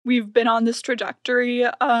we've been on this trajectory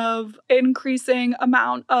of increasing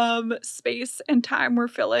amount of space and time we're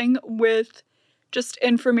filling with just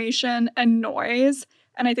information and noise.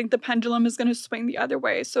 And I think the pendulum is going to swing the other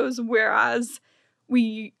way. So whereas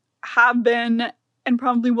we have been and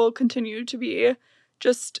probably will continue to be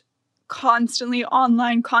just constantly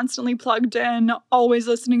online, constantly plugged in, always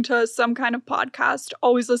listening to some kind of podcast,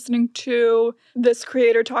 always listening to this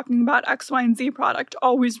creator talking about X, Y, and Z product,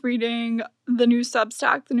 always reading the new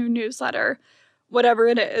Substack, the new newsletter, whatever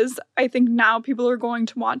it is. I think now people are going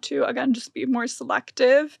to want to, again, just be more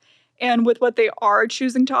selective. And with what they are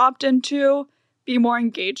choosing to opt into, be more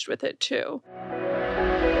engaged with it too.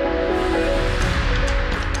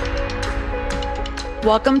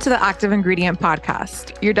 Welcome to the Active Ingredient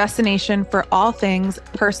Podcast, your destination for all things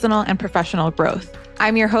personal and professional growth.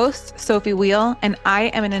 I'm your host, Sophie Wheel, and I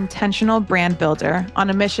am an intentional brand builder on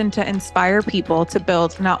a mission to inspire people to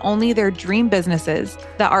build not only their dream businesses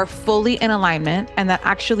that are fully in alignment and that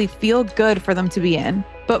actually feel good for them to be in,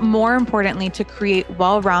 but more importantly, to create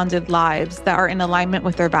well-rounded lives that are in alignment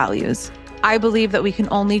with their values. I believe that we can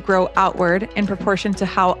only grow outward in proportion to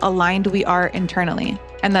how aligned we are internally,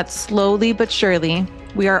 and that slowly but surely,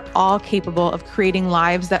 we are all capable of creating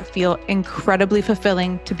lives that feel incredibly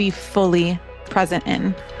fulfilling to be fully present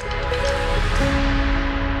in.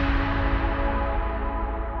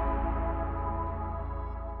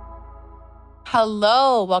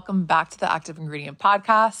 Hello, welcome back to the Active Ingredient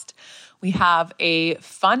Podcast. We have a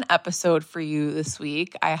fun episode for you this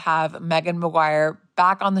week. I have Megan Maguire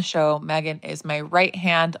back on the show. Megan is my right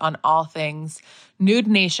hand on all things Nude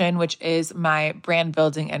Nation, which is my brand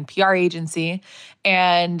building and PR agency.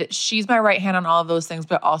 And she's my right hand on all of those things,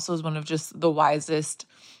 but also is one of just the wisest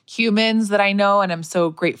humans that I know. And I'm so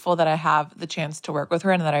grateful that I have the chance to work with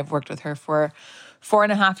her and that I've worked with her for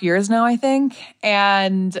 4.5 years now, I think.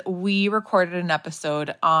 And we recorded an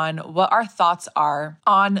episode on what our thoughts are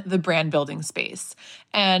on the brand building space.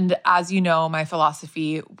 And as you know, my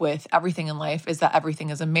philosophy with everything in life is that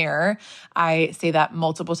everything is a mirror. I say that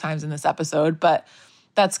multiple times in this episode, but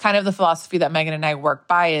that's kind of the philosophy that Megan and I work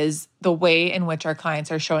by, is the way in which our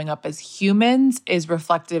clients are showing up as humans is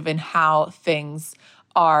reflective in how things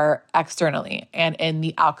are externally and in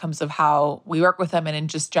the outcomes of how we work with them and in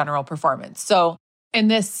just general performance. So in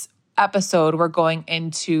this episode, we're going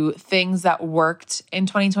into things that worked in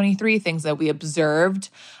 2023, things that we observed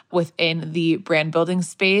within the brand building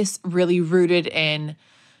space, really rooted in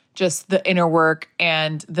just the inner work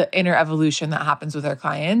and the inner evolution that happens with our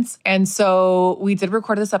clients. And so we did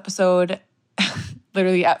record this episode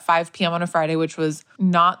literally at 5 p.m. on a Friday, which was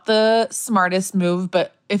not the smartest move.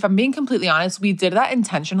 But if I'm being completely honest, we did that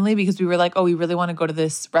intentionally because we were like, oh, we really want to go to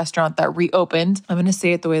this restaurant that reopened. I'm going to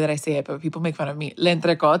say it the way that I say it, but people make fun of me.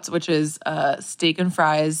 L'Entrecôte, which is a steak and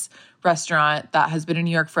fries restaurant that has been in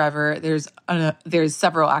New York forever. There's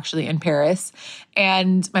several actually in Paris.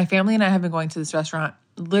 And my family and I have been going to this restaurant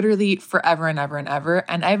literally forever and ever and ever.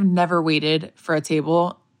 And I've never waited for a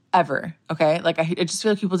table ever. Okay. Like I just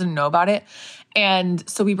feel like people didn't know about it. And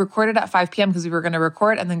so we recorded at 5 p.m. because we were going to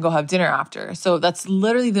record and then go have dinner after. So that's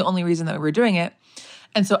literally the only reason that we were doing it.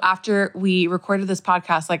 And so after we recorded this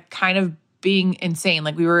podcast, like kind of being insane,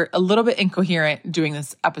 like we were a little bit incoherent doing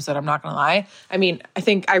this episode. I'm not going to lie. I mean, I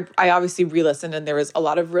think I obviously re-listened and there was a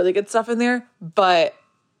lot of really good stuff in there, but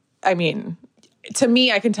I mean, to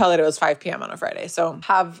me, I can tell that it was 5 p.m. on a Friday. So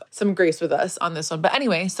have some grace with us on this one. But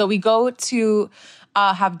anyway, so we go to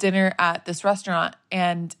have dinner at this restaurant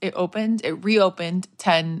and it reopened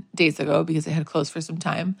 10 days ago because it had closed for some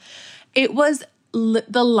time. It was,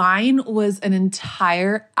 the line was an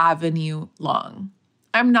entire avenue long.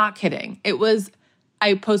 I'm not kidding.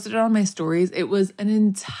 I posted it on my stories. It was an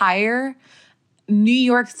entire New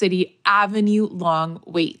York City avenue long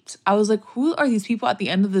wait. I was like, who are these people at the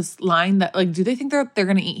end of this line that like, do they think they're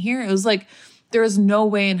going to eat here? It was like, there is no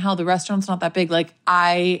way in hell, the restaurant's not that big. Like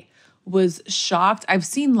I was shocked. I've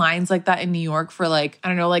seen lines like that in New York for like, I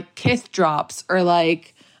don't know, like Kith drops or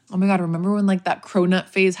like, oh my God, remember when like that cronut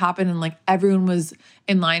phase happened and like everyone was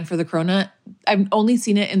in line for the cronut? I've only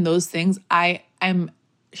seen it in those things. I am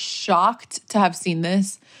shocked to have seen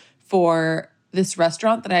this for this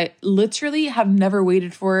restaurant that I literally have never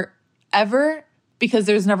waited for ever because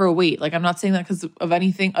there's never a wait. Like I'm not saying that because of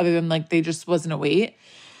anything other than like they just wasn't a wait.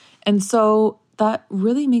 And so that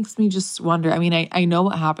really makes me just wonder. I mean, I know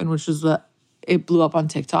what happened, which was that it blew up on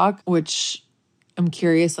TikTok, which I'm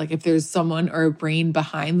curious like if there's someone or a brain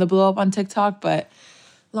behind the blow up on TikTok. But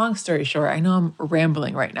long story short, I know I'm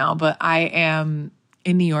rambling right now, but I am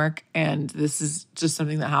in New York and this is just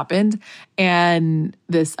something that happened. And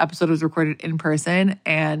this episode was recorded in person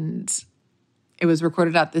and it was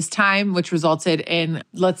recorded at this time, which resulted in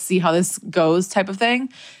let's see how this goes type of thing.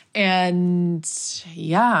 And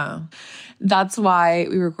yeah, that's why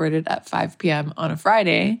we recorded at 5 p.m. on a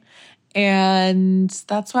Friday. And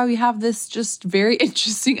that's why we have this just very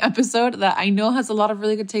interesting episode that I know has a lot of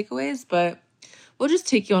really good takeaways, but we'll just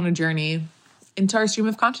take you on a journey into our stream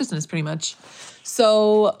of consciousness pretty much.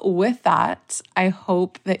 So with that, I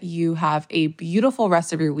hope that you have a beautiful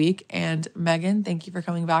rest of your week. And Megan, thank you for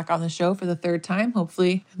coming back on the show for the third time.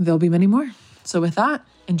 Hopefully there'll be many more. So with that,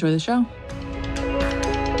 enjoy the show.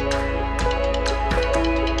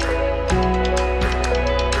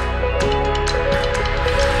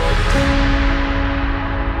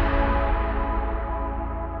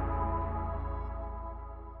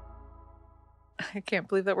 I can't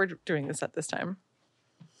believe that we're doing this at this time.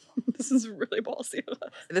 This is really ballsy of us.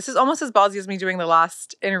 This is almost as ballsy as me doing the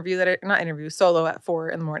last solo at 4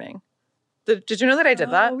 in the morning. Did you know that I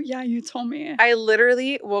did that? Oh, yeah, you told me. I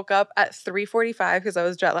literally woke up at 3:45 because I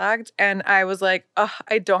was jet lagged. And I was like,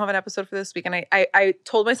 I don't have an episode for this week. And I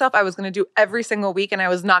told myself I was going to do every single week and I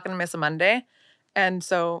was not going to miss a Monday. And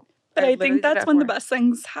so... But I think that's when the best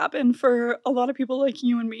things happen for a lot of people like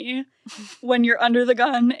you and me, when you're under the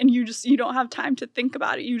gun and you don't have time to think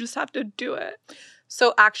about it. You just have to do it.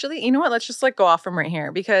 So actually, you know what? Let's just go off from right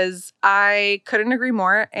here because I couldn't agree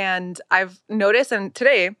more. And I've noticed, and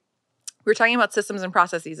today we're talking about systems and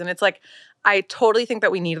processes. And it's I totally think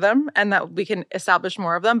that we need them and that we can establish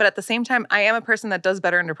more of them. But at the same time, I am a person that does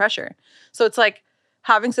better under pressure. So it's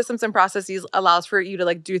having systems and processes allows for you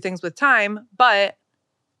to do things with time, but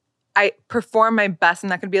I perform my best, and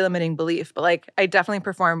that could be a limiting belief, but I definitely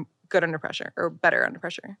perform good under pressure or better under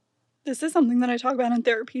pressure. This is something that I talk about in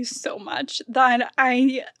therapy so much, that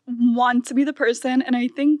I want to be the person, and I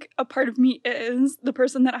think a part of me is the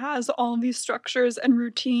person that has all of these structures and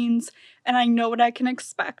routines, and I know what I can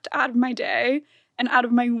expect out of my day and out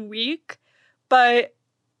of my week. But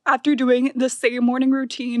after doing the same morning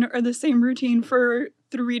routine or the same routine for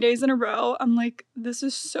 3 days in a row, I'm like, this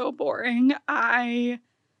is so boring.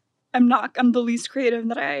 I'm the least creative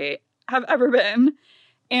that I have ever been.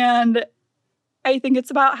 And I think it's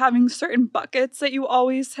about having certain buckets that you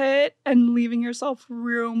always hit and leaving yourself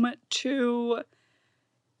room to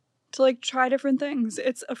try different things.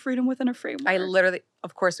 It's a freedom within a framework.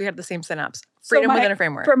 Of course, we had the same synapse. Freedom within a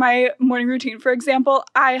framework. For my morning routine, for example,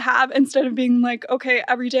 I have, instead of being okay,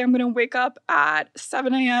 every day I'm going to wake up at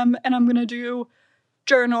 7 a.m. and I'm going to do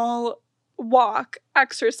journal, walk,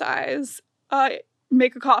 exercise,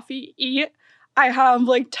 make a coffee, eat. I have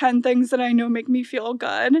 10 things that I know make me feel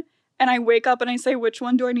good. And I wake up and I say, which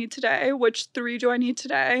one do I need today? Which 3 do I need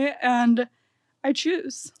today? And I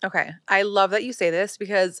choose. Okay. I love that you say this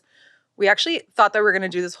because we actually thought that we were going to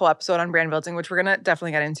do this whole episode on brand building, which we're going to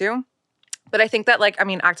definitely get into. But I think that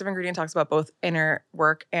Active Ingredient talks about both inner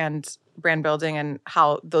work and brand building and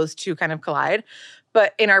how those two kind of collide.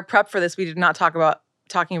 But in our prep for this, we did not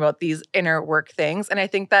talking about these inner work things. And I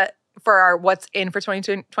think that for our what's in for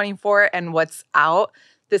 2024 and what's out,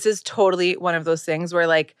 this is totally one of those things where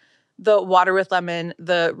the water with lemon,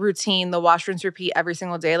 the routine, the wash, rinse, repeat every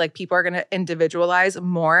single day, people are going to individualize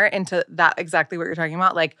more into that exactly what you're talking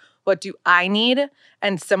about. What do I need?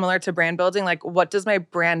 And similar to brand building, what does my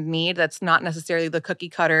brand need that's not necessarily the cookie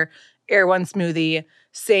cutter, Air One smoothie,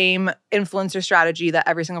 same influencer strategy that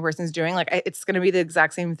every single person is doing. It's going to be the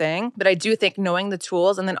exact same thing. But I do think knowing the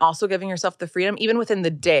tools and then also giving yourself the freedom, even within the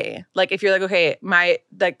day. If you're okay, my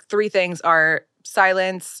 3 things are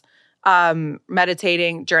silence,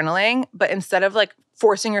 meditating, journaling. But instead of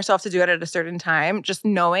forcing yourself to do it at a certain time, just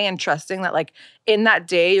knowing and trusting that in that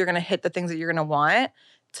day, you're going to hit the things that you're going to want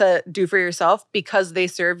to do for yourself because they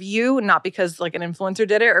serve you, not because an influencer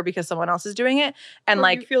did it or because someone else is doing it. And or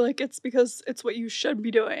you feel it's because it's what you should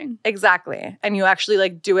be doing. Exactly. And you actually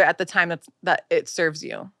do it at the time that it serves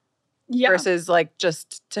you. Yeah. Versus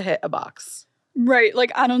just to hit a box. Right.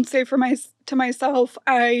 I don't say to myself,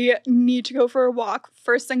 I need to go for a walk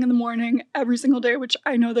first thing in the morning every single day, which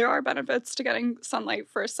I know there are benefits to getting sunlight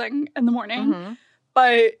first thing in the morning. Mm-hmm.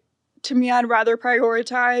 But to me, I'd rather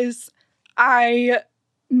prioritize, I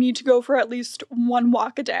need to go for at least 1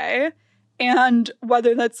 walk a day. And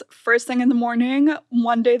whether that's first thing in the morning,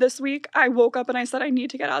 one day this week, I woke up and I said I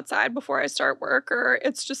need to get outside before I start work, or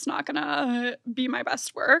it's just not going to be my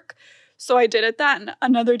best work. So I did it then.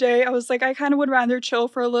 Another day, I was I kind of would rather chill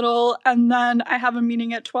for a little, and then I have a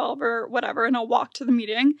meeting at 12 or whatever, and I'll walk to the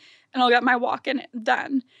meeting, and I'll get my walk in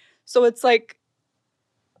then. So it's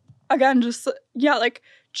again, just,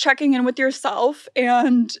 checking in with yourself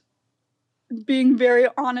and being very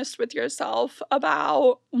honest with yourself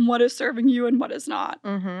about what is serving you and what is not.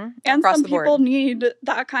 Mm-hmm. And Across some the board. people need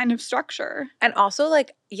that kind of structure. And also,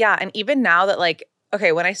 like, yeah, and even now that, like,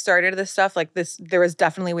 okay, when I started this stuff, like this, there was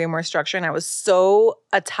definitely way more structure. And I was so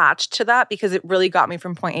attached to that because it really got me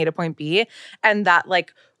from point A to point B. And that,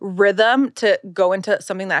 like, rhythm to go into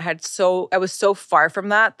something that I was so far from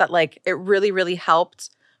that, like, it really, really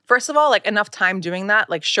helped. First of all, like, enough time doing that,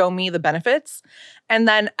 like, show me the benefits. And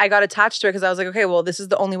then I got attached to it because I was like, okay, well, this is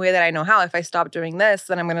the only way that I know how. If I stop doing this,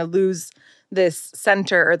 then I'm going to lose this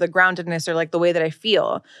center or the groundedness or, like, the way that I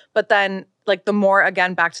feel. But then, like, the more,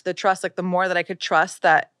 again, back to the trust, like, the more that I could trust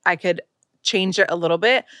that I could change it a little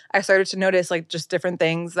bit, I started to notice, like, just different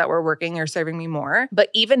things that were working or serving me more. But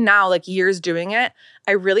even now, like, years doing it,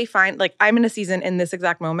 I really find, like, I'm in a season in this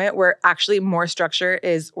exact moment where actually more structure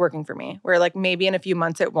is working for me, where, like, maybe in a few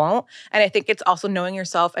months it won't. And I think it's also knowing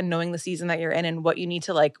yourself and knowing the season that you're in and what you need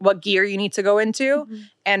to, like, what gear you need to go into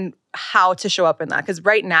and how to show up in that. Because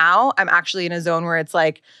right now I'm actually in a zone where it's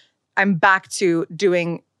like I'm back to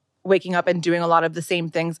waking up and doing a lot of the same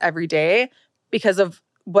things every day because of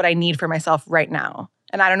what I need for myself right now.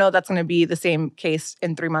 And I don't know if that's going to be the same case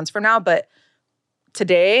in 3 months from now, but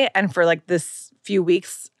today and for, like, this few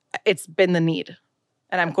weeks, it's been the need.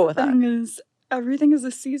 And I'm cool with that. Everything is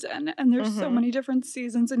a season, and there's so many different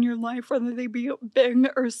seasons in your life, whether they be big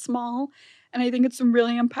or small. And I think it's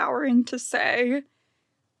really empowering to say,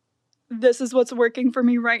 this is what's working for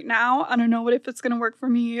me right now. I don't know if it's going to work for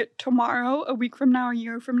me tomorrow, a week from now, a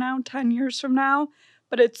year from now, 10 years from now,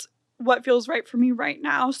 but it's what feels right for me right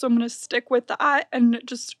now. So I'm going to stick with that and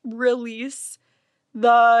just release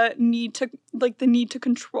the need to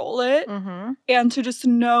control it and to just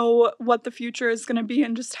know what the future is going to be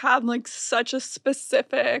and just have, like, such a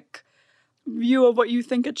specific view of what you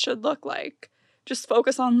think it should look like. Just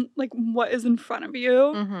focus on, like, what is in front of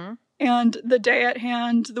you and the day at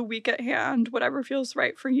hand, the week at hand, whatever feels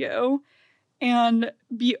right for you, and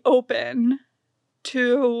be open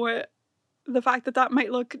to the fact that that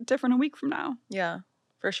might look different a week from now. Yeah,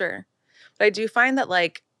 for sure. But I do find that,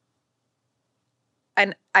 like,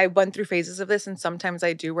 and I went through phases of this, and sometimes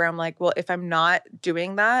I do where I'm like, well, if I'm not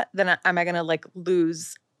doing that, then am I going to, like,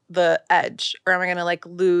 lose the edge, or am I going to, like,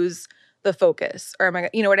 lose the focus, or am I,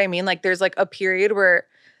 you know what I mean? Like, there's, like, a period where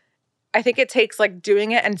I think it takes, like,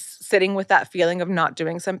 doing it and sitting with that feeling of not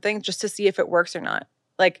doing something just to see if it works or not.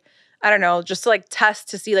 Like, I don't know, just to, like, test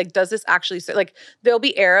to see, like, does this actually, like, there'll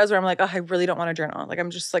be eras where I'm like, oh, I really don't want to journal. Like, I'm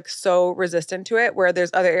just, like, so resistant to it, where there's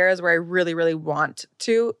other eras where I really, really want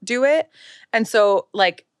to do it. And so,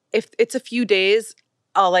 like, if it's a few days,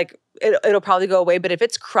 I'll, like, it'll probably go away. But if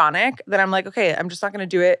it's chronic, then I'm like, okay, I'm just not going to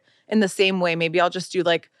do it in the same way. Maybe I'll just do,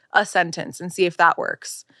 like, a sentence and see if that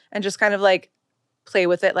works, and just kind of, like, play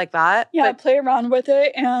with it like that. Yeah, play around with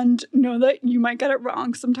it and know that you might get it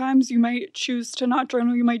wrong. Sometimes you might choose to not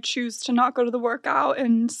journal. You might choose to not go to the workout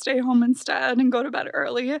and stay home instead and go to bed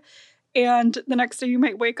early. And the next day you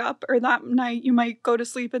might wake up, or that night you might go to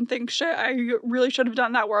sleep and think, shit, I really should have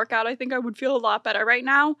done that workout. I think I would feel a lot better right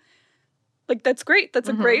now. Like, that's great. That's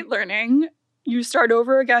a great learning. You start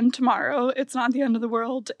over again tomorrow. It's not the end of the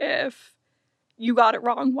world if you got it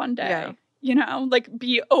wrong one day. Yeah. You know, like,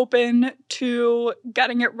 be open to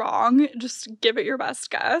getting it wrong. Just give it your best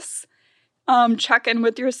guess. Check in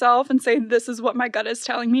with yourself and say, this is what my gut is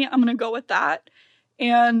telling me. I'm going to go with that.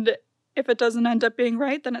 And if it doesn't end up being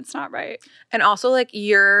right, then it's not right. And also, like,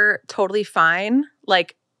 you're totally fine.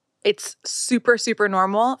 Like, it's super, super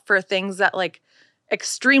normal for things that, like,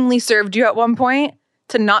 extremely served you at one point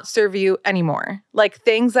to not serve you anymore. Like,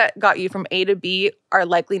 things that got you from A to B are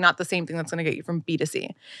likely not the same thing that's going to get you from B to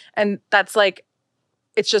C. And that's, like,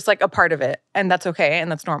 it's just, like, a part of it. And that's okay.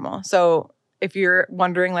 And that's normal. So if you're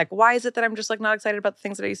wondering, like, why is it that I'm just, like, not excited about the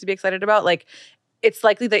things that I used to be excited about? Like, it's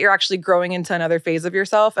likely that you're actually growing into another phase of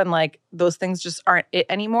yourself, and, like, those things just aren't it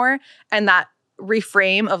anymore. And that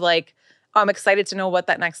reframe of, like, I'm excited to know what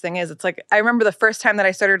that next thing is. It's like, I remember the first time that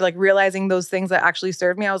I started, like, realizing those things that actually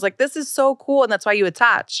served me, I was like, this is so cool. And that's why you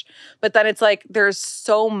attach. But then it's like, there's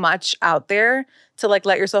so much out there to, like,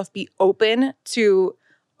 let yourself be open to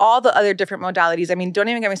all the other different modalities. I mean, don't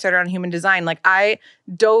even get me started on human design. Like, I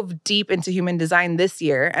dove deep into human design this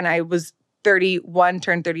year, and I was 31,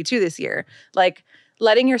 turned 32 this year. Like,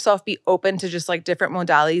 letting yourself be open to just, like, different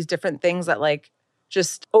modalities, different things that, like,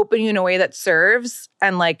 just open you in a way that serves,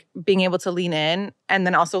 and, like, being able to lean in and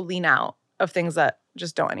then also lean out of things that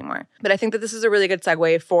just don't anymore. But I think that this is a really good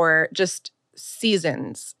segue for just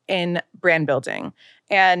seasons in brand building.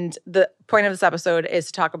 And the point of this episode is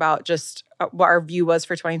to talk about just what our view was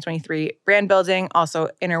for 2023 brand building, also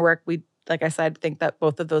inner work. We, like I said, think that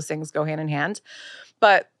both of those things go hand in hand.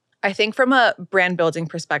 But I think from a brand building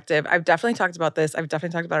perspective, I've definitely talked about this. I've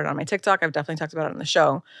definitely talked about it on my TikTok. I've definitely talked about it on the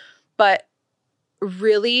show. But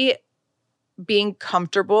really being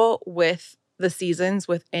comfortable with the seasons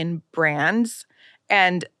within brands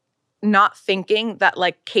and not thinking that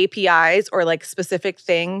like KPIs or like specific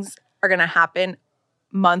things are going to happen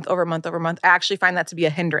month over month over month. I actually find that to be a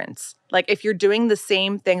hindrance. Like if you're doing the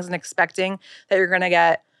same things and expecting that you're going to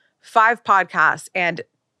get 5 podcasts and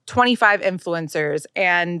 25 influencers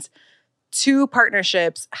and 2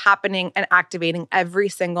 partnerships happening and activating every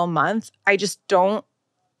single month, I just don't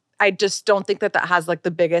think that has like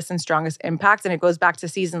the biggest and strongest impact. And it goes back to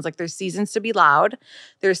seasons. Like there's seasons to be loud.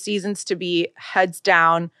 There's seasons to be heads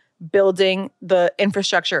down, building the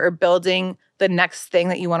infrastructure or building the next thing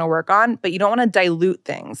that you want to work on, but you don't want to dilute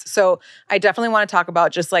things. So I definitely want to talk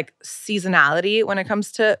about just like seasonality when it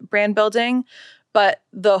comes to brand building. But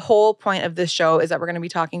the whole point of this show is that we're going to be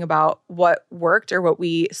talking about what worked or what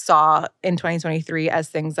we saw in 2023 as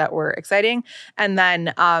things that were exciting. And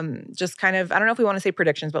then just kind of, I don't know if we want to say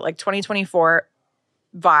predictions, but like 2024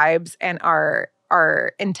 vibes and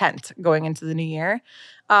our intent going into the new year.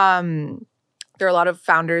 There are a lot of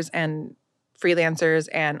founders and freelancers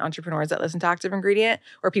and entrepreneurs that listen to Active Ingredient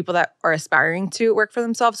or people that are aspiring to work for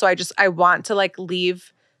themselves. So I want to like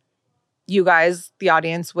leave you guys, the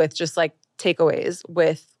audience, with just like takeaways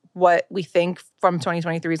with what we think from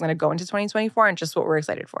 2023 is going to go into 2024 and just what we're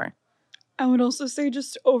excited for. I would also say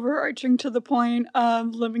just overarching to the point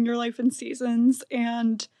of living your life in seasons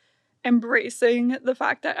and embracing the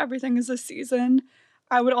fact that everything is a season.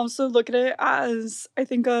 I would also look at it as, I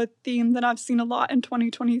think, a theme that I've seen a lot in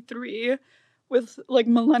 2023 with like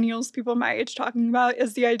millennials, people my age, talking about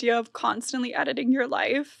is the idea of constantly editing your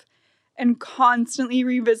life and constantly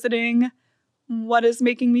revisiting what is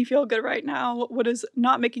making me feel good right now, what is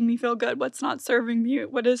not making me feel good, what's not serving me,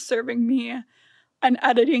 what is serving me, and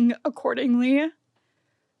editing accordingly.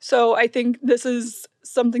 So I think this is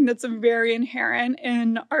something that's very inherent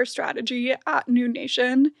in our strategy at New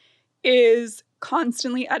Nation, is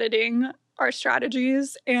constantly editing our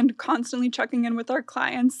strategies and constantly checking in with our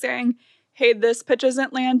clients saying, hey, this pitch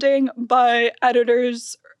isn't landing, but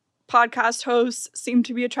editors, podcast hosts seem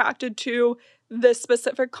to be attracted to this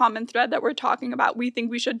specific common thread that we're talking about. We think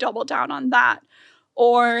we should double down on that.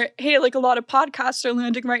 Or, hey, like a lot of podcasts are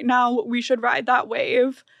landing right now, we should ride that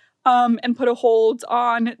wave and put a hold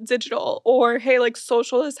on digital. Or, hey, like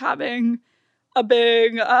social is having a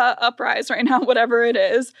big uprise right now, whatever it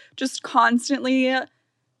is. Just constantly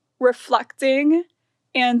reflecting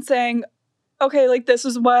and saying, okay, like this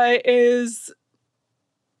is what is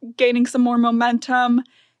gaining some more momentum.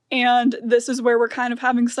 And this is where we're kind of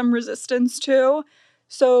having some resistance to.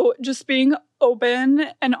 So just being open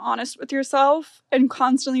and honest with yourself and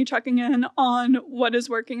constantly checking in on what is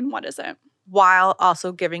working and what isn't. While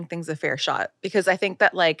also giving things a fair shot. Because I think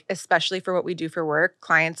that like, especially for what we do for work,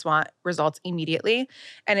 clients want results immediately.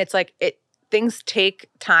 And it's like, things take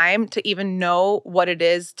time to even know what it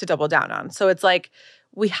is to double down on. So it's like,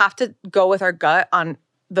 we have to go with our gut on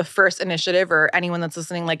the first initiative, or anyone that's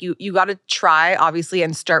listening, like you got to try, obviously,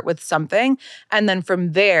 and start with something. And then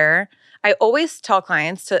from there, I always tell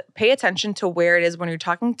clients to pay attention to where it is when you're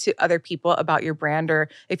talking to other people about your brand, or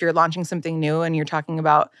if you're launching something new and you're talking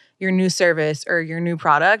about your new service or your new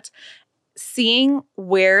product, seeing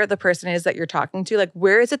where the person is that you're talking to, like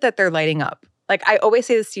where is it that they're lighting up? Like I always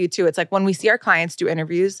say this to you too. It's like when we see our clients do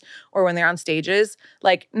interviews or when they're on stages,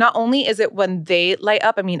 like not only is it when they light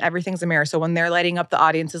up, I mean, everything's a mirror. So when they're lighting up, the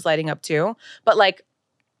audience is lighting up too. But like,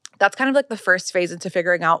 that's kind of like the first phase into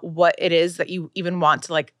figuring out what it is that you even want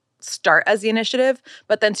to like start as the initiative.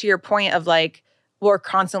 But then to your point of like, we're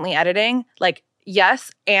constantly editing, like,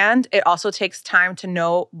 yes. And it also takes time to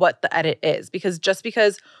know what the edit is, because just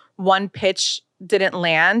because one pitch didn't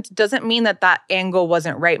land doesn't mean that that angle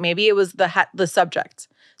wasn't right. Maybe it was the subject.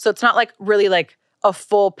 So it's not like really like a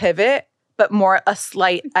full pivot, but more a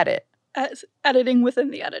slight edit. Editing within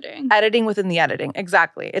the editing. Editing within the editing.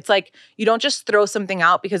 Exactly. It's like you don't just throw something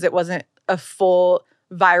out because it wasn't a full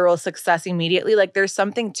viral success immediately. Like there's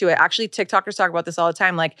something to it. Actually, TikTokers talk about this all the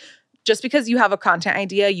time. Like just because you have a content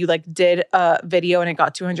idea, you like did a video and it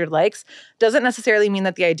got 200 likes, doesn't necessarily mean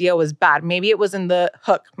that the idea was bad. Maybe it was in the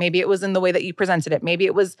hook. Maybe it was in the way that you presented it. Maybe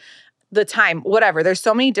it was the time, whatever. There's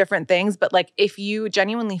so many different things. But like if you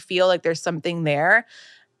genuinely feel like there's something there,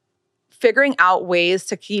 figuring out ways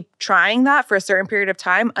to keep trying that for a certain period of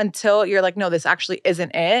time until you're like, no, this actually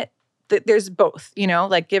isn't it. There's both, you know,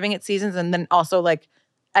 like giving it seasons and then also like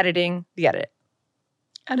editing the edit.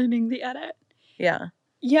 Editing the edit. Yeah.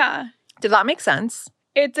 Yeah. Did that make sense?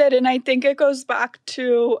 It did. And I think it goes back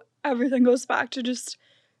to, everything goes back to just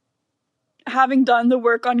having done the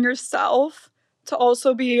work on yourself to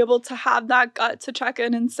also be able to have that gut to check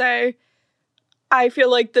in and say, I feel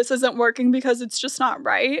like this isn't working because it's just not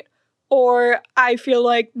right. Or I feel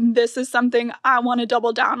like this is something I want to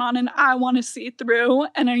double down on and I want to see through.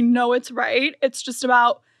 And I know it's right. It's just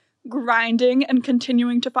about grinding and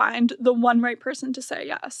continuing to find the one right person to say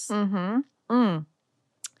yes. Mm-hmm. Mm.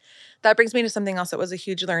 That brings me to something else that was a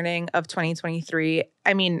huge learning of 2023.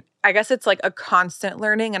 I mean, I guess it's like a constant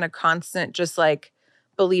learning and a constant just like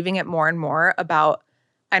believing it more and more about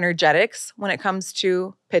energetics when it comes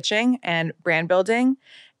to pitching and brand building.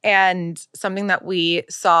 And something that we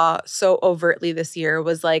saw so overtly this year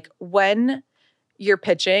was like when you're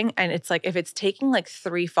pitching and it's like if it's taking like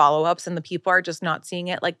 3 follow-ups and the people are just not seeing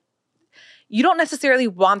it, like you don't necessarily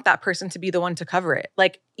want that person to be the one to cover it.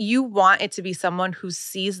 Like you want it to be someone who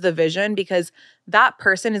sees the vision because that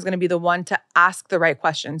person is going to be the one to ask the right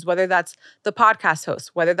questions, whether that's the podcast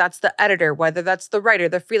host, whether that's the editor, whether that's the writer,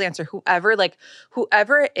 the freelancer,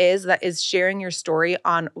 whoever it is that is sharing your story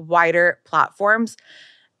on wider platforms.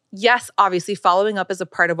 Yes, obviously following up is a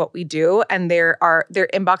part of what we do and their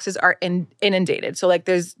inboxes are inundated. So like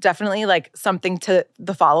there's definitely like something to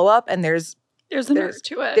the follow-up and there's an art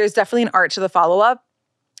to it. There's definitely an art to the follow-up.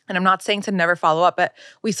 And I'm not saying to never follow up, but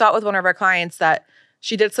we saw it with one of our clients that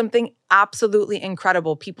she did something absolutely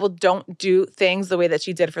incredible. People don't do things the way that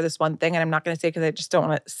she did for this one thing. And I'm not going to say because I just don't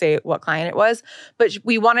want to say what client it was. But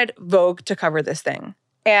we wanted Vogue to cover this thing.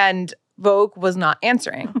 And Vogue was not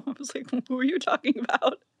answering. I was like, who are you talking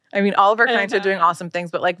about? I mean, all of our clients are doing awesome things,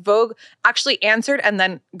 but like Vogue actually answered and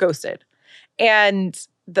then ghosted. And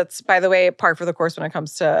that's, by the way, par for the course when it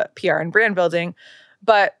comes to PR and brand building.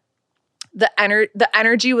 But the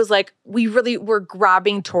energy was like, we really were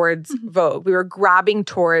grabbing towards Vogue. We were grabbing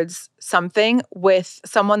towards something with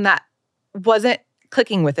someone that wasn't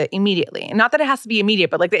clicking with it immediately. And not that it has to be immediate,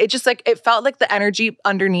 but like it just like, it felt like the energy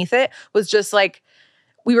underneath it was just like,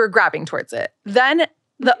 we were grabbing towards it. Then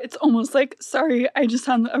it's almost like, sorry, I just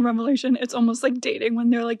had a revelation. It's almost like dating when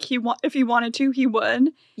they're like, if he wanted to, he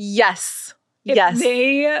would. Yes. If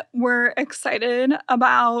they were excited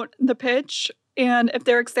about the pitch and if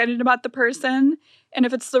they're excited about the person and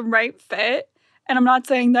if it's the right fit, and I'm not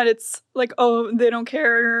saying that it's like, oh, they don't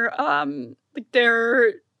care, like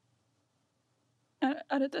they're,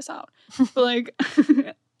 edit this out, but like,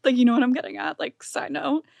 like, you know what I'm getting at? Like, side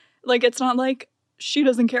note, like, it's not like she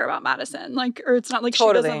doesn't care about Madison, like, or it's not like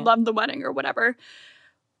she doesn't love the wedding or whatever.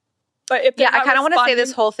 But if I kind of want to say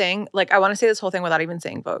this whole thing, like, I want to say this whole thing without even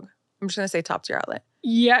saying Vogue. I'm just going to say top tier outlet.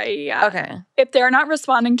 Yeah. Okay. If they're not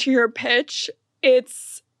responding to your pitch,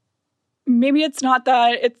 maybe it's not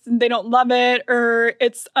that they don't love it or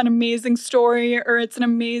it's an amazing story or it's an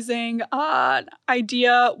amazing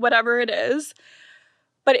idea, whatever it is.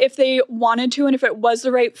 But if they wanted to and if it was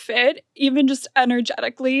the right fit, even just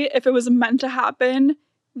energetically, if it was meant to happen,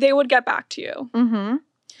 they would get back to you. Mm-hmm.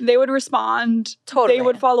 They would respond. Totally. They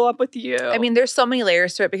would follow up with you. I mean, there's so many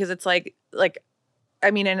layers to it because it's like, I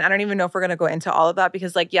mean, and I don't even know if we're going to go into all of that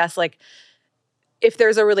because like, yes, like if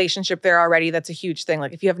there's a relationship there already, that's a huge thing.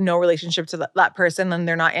 Like if you have no relationship to that person and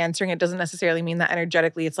they're not answering, it doesn't necessarily mean that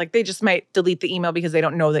energetically it's like they just might delete the email because they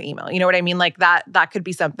don't know the email. You know what I mean? Like that could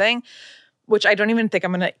be something, which I don't even think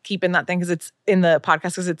I'm going to keep in that thing because it's in the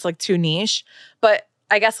podcast because it's like too niche. But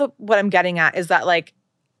I guess what I'm getting at is that like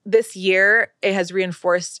this year, it has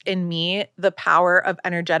reinforced in me the power of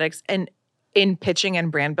energetics and in pitching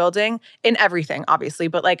and brand building, in everything, obviously.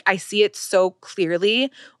 But like I see it so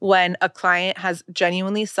clearly when a client has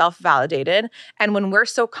genuinely self-validated. And when we're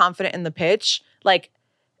so confident in the pitch, like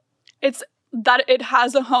it's that it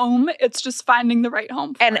has a home. It's just finding the right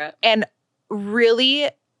home for it. And really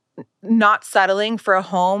not settling for a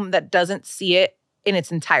home that doesn't see it in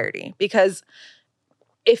its entirety. Because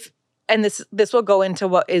this will go into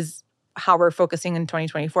what is how we're focusing in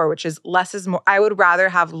 2024, which is less is more. I would rather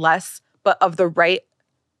have less, but of the right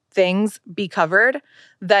things be covered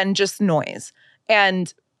than just noise.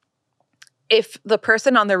 And if the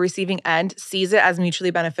person on the receiving end sees it as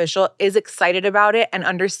mutually beneficial, is excited about it, and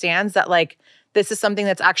understands that like this is something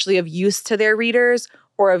that's actually of use to their readers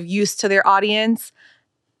or of use to their audience,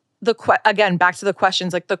 again, back to the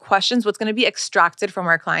questions, like the questions, what's going to be extracted from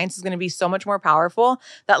our clients is going to be so much more powerful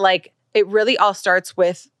that like it really all starts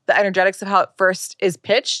with the energetics of how it first is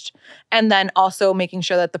pitched, and then also making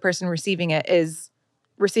sure that the person receiving it is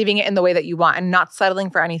receiving it in the way that you want and not settling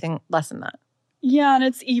for anything less than that. Yeah, and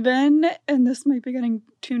it's even, and this might be getting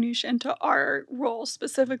too niche into our role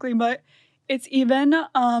specifically, but it's even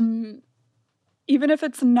if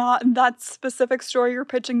it's not that specific story you're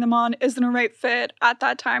pitching them on isn't a right fit at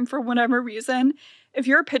that time for whatever reason, if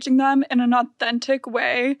you're pitching them in an authentic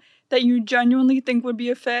way that you genuinely think would be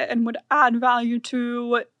a fit and would add value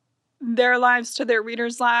to their lives, to their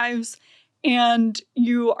readers' lives, and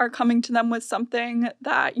you are coming to them with something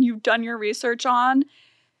that you've done your research on,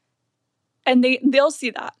 and they'll see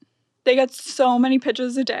that. They get so many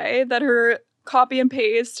pitches a day that are copy and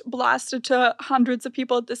paste, blasted to hundreds of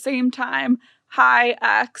people at the same time. High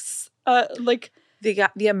X,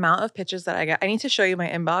 the amount of pitches that I get. I need to show you my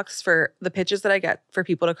inbox for the pitches that I get for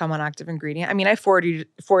people to come on Active Ingredient. I mean, I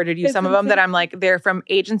forwarded you some of them that I'm like, they're from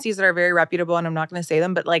agencies that are very reputable, and I'm not going to say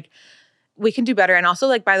them, but like, we can do better. And also,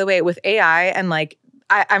 like, by the way, with AI and like,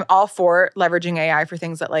 I'm all for leveraging AI for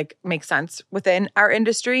things that like make sense within our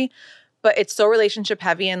industry, but it's so relationship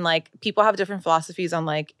heavy, and like people have different philosophies on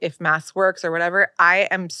like if math works or whatever. I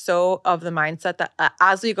am so of the mindset that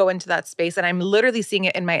as we go into that space, and I'm literally seeing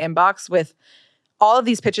it in my inbox with all of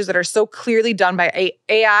these pitches that are so clearly done by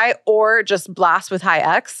AI or just blast with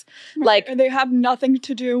High X. Like, they have nothing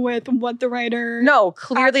to do with what the writer. No,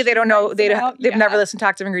 clearly they don't know. They've never listened to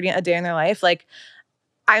Active Ingredient a day in their life. Like,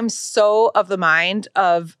 I'm so of the mind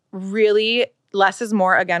of really less is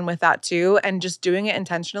more again with that too, and just doing it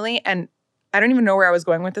intentionally. And I don't even know where I was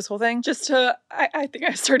going with this whole thing. I think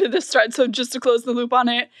I started this thread. So just to close the loop on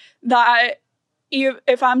it, that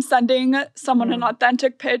if I'm sending someone an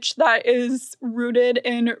authentic pitch that is rooted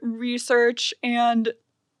in research and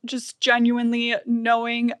just genuinely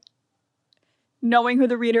knowing who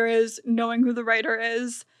the reader is, knowing who the writer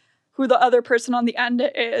is, who the other person on the end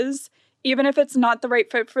is, even if it's not the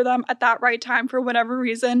right fit for them at that right time for whatever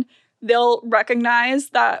reason, they'll recognize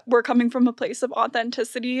that we're coming from a place of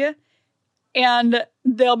authenticity, and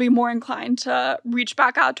they'll be more inclined to reach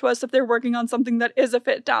back out to us if they're working on something that is a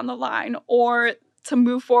fit down the line, or to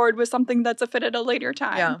move forward with something that's a fit at a later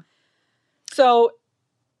time. Yeah. So,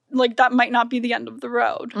 like, that might not be the end of the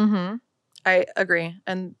road. Mm-hmm. I agree.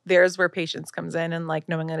 And there's where patience comes in, and like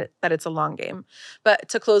knowing that it's a long game. But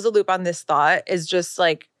to close the loop on this thought is just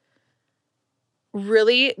like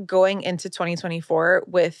really going into 2024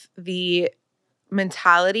 with the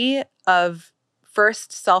mentality of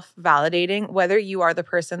first self-validating whether you are the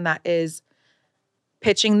person that is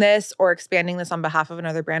pitching this or expanding this on behalf of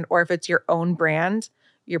another brand, or if it's your own brand,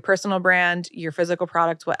 your personal brand, your physical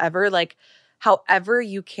product, whatever. Like, however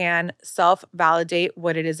you can self-validate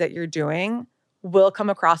what it is that you're doing will come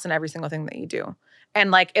across in every single thing that you do. And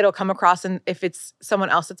like, it'll come across in if it's someone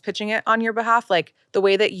else that's pitching it on your behalf, like the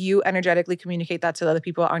way that you energetically communicate that to the other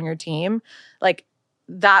people on your team, like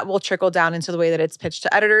that will trickle down into the way that it's pitched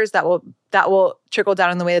to editors. That will trickle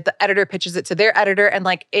down in the way that the editor pitches it to their editor. And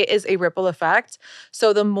like, it is a ripple effect.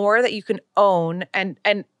 So the more that you can own and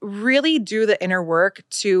really do the inner work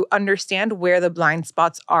to understand where the blind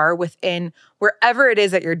spots are within wherever it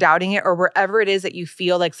is that you're doubting it, or wherever it is that you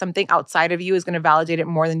feel like something outside of you is going to validate it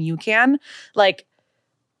more than you can, like,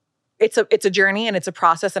 it's a journey and it's a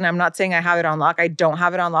process. And I'm not saying I have it on lock. I don't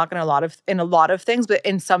have it on lock in a lot of things, but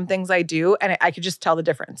in some things I do. And I could just tell the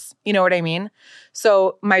difference. You know what I mean?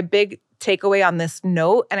 So my big takeaway on this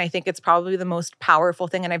note, and I think it's probably the most powerful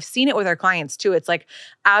thing, and I've seen it with our clients too. It's like,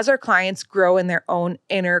 as our clients grow in their own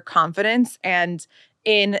inner confidence and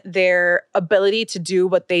in their ability to do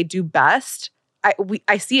what they do best,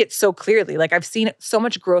 I see it so clearly. Like, I've seen so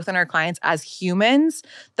much growth in our clients as humans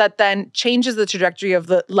that then changes the trajectory of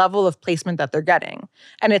the level of placement that they're getting.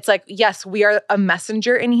 And it's like, yes, we are a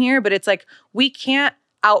messenger in here, but it's like, we can't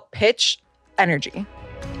outpitch energy.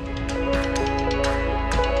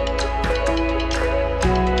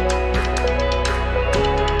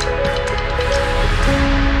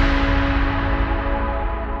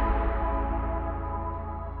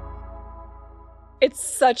 It's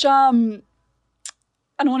such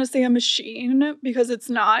I don't want to say a machine, because it's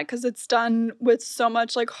not, because it's done with so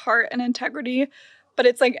much like heart and integrity, but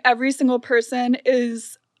it's like every single person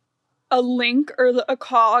is a link or a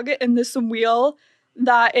cog in this wheel,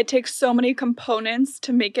 that it takes so many components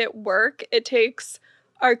to make it work. It takes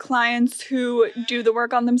our clients who do the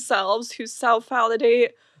work on themselves, who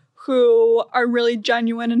self-validate, who are really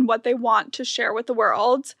genuine in what they want to share with the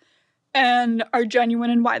world and are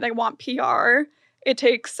genuine in why they want PR. It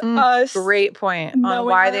takes us... Great point on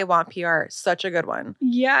why they want PR. Such a good one.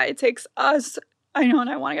 Yeah, it takes us... I know, and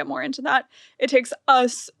I want to get more into that. It takes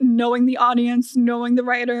us knowing the audience, knowing the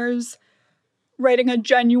writers, writing a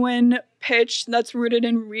genuine pitch that's rooted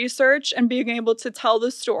in research and being able to tell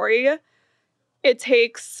the story. It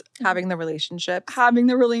takes... Having the relationships.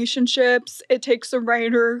 It takes a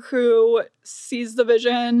writer who sees the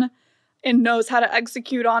vision and knows how to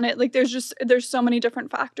execute on it. Like, there's so many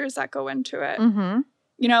different factors that go into it. Mm-hmm.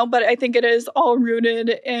 You know, but I think it is all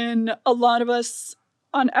rooted in a lot of us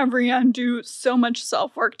on every end do so much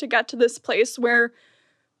self-work to get to this place where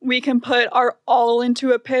we can put our all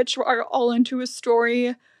into a pitch, our all into a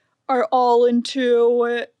story, our all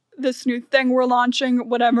into this new thing we're launching,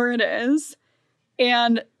 whatever it is,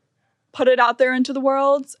 and put it out there into the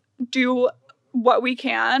world, do what we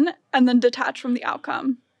can, and then detach from the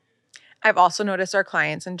outcome. I've also noticed our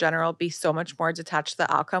clients in general be so much more detached to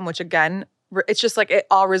the outcome, which again, it's just like it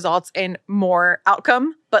all results in more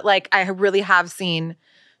outcome. But like I really have seen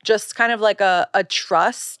just kind of like a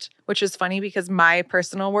trust, which is funny because my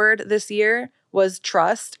personal word this year was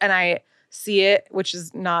trust. And I see it, which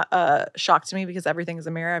is not a shock to me because everything is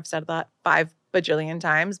a mirror. I've said that 5 bajillion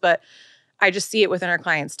times, but I just see it within our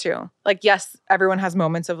clients too. Like, yes, everyone has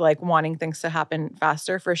moments of like wanting things to happen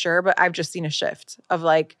faster for sure. But I've just seen a shift of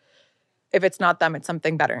like, if it's not them, it's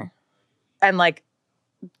something better. And like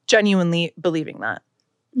genuinely believing that.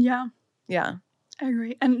 Yeah. Yeah. I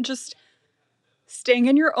agree. And just staying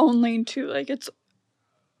in your own lane too. Like it's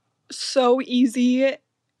so easy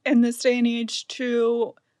in this day and age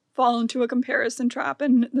to fall into a comparison trap.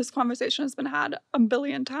 And this conversation has been had a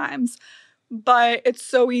billion times. But it's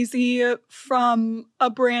so easy from a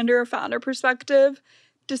brand or a founder perspective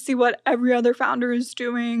to see what every other founder is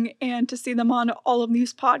doing and to see them on all of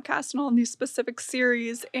these podcasts and all of these specific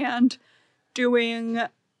series and doing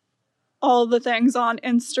all the things on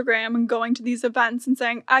Instagram and going to these events and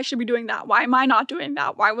saying, I should be doing that. Why am I not doing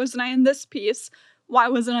that? Why wasn't I in this piece? Why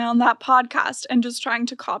wasn't I on that podcast? And just trying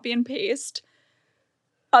to copy and paste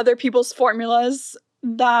other people's formulas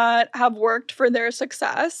that have worked for their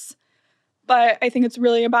success. But I think it's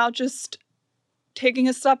really about just taking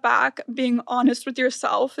a step back, being honest with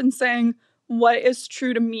yourself and saying, what is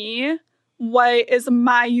true to me? What is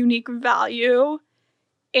my unique value?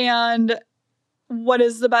 And what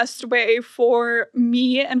is the best way for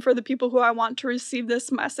me and for the people who I want to receive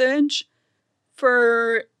this message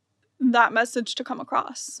for that message to come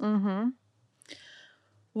across? Mm-hmm.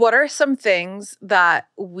 What are some things that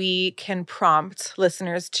we can prompt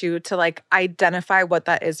listeners to like identify what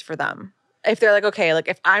that is for them? If they're like, okay, like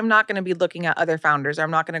if I'm not going to be looking at other founders, or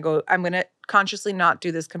I'm going to consciously not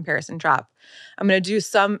do this comparison trap. I'm going to do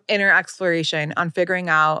some inner exploration on figuring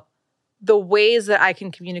out the ways that I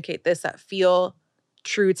can communicate this that feel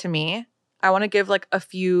true to me. I want to give like a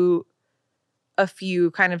few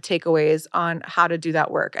kind of takeaways on how to do that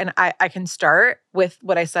work. And I can start with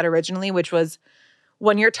what I said originally, which was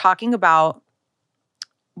when you're talking about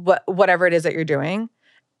whatever it is that you're doing,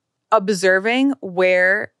 observing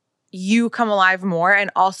where you come alive more and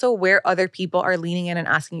also where other people are leaning in and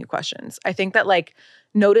asking you questions. I think that like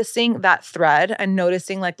noticing that thread and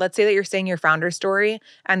noticing like, let's say that you're saying your founder story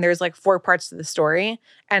and there's like 4 parts to the story.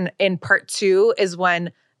 And in part 2 is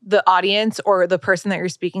when the audience or the person that you're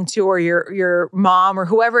speaking to or your mom or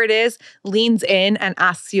whoever it is leans in and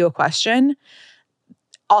asks you a question.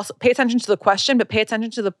 Also pay attention to the question, but pay attention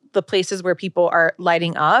to the places where people are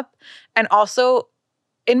lighting up. And also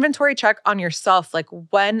inventory check on yourself. Like,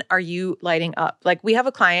 when are you lighting up? Like, we have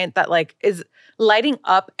a client that like is lighting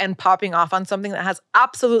up and popping off on something that has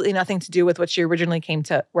absolutely nothing to do with what she originally came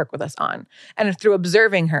to work with us on. And through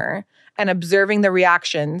observing her and observing the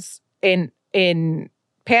reactions in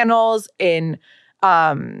panels, in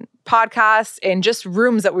podcasts, in just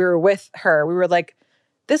rooms that we were with her, we were like,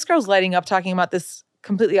 this girl's lighting up talking about this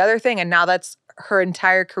completely other thing. And now that's her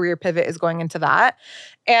entire career pivot is going into that.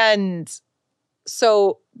 And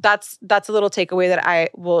so that's a little takeaway that I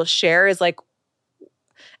will share is like,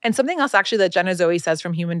 and something else actually that Jenna Zoe says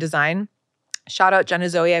from Human Design. Shout out Jenna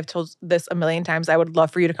Zoe. I've told this a million times. I would love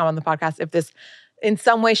for you to come on the podcast if this in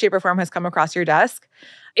some way, shape, or form has come across your desk.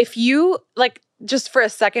 If you like just for a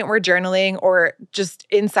second we're journaling or just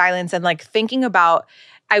in silence and like thinking about,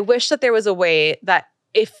 I wish that there was a way that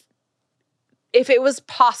if it was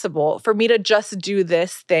possible for me to just do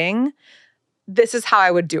this thing, this is how I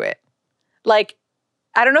would do it. Like,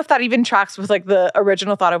 I don't know if that even tracks with like the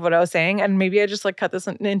original thought of what I was saying. And maybe I just like cut this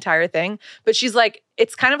entire thing. But she's like,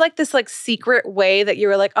 it's kind of like this like secret way that you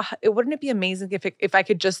were like, wouldn't it be amazing if I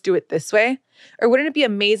could just do it this way? Or wouldn't it be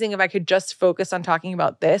amazing if I could just focus on talking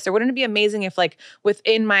about this? Or wouldn't it be amazing if like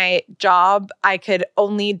within my job, I could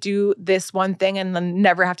only do this one thing and then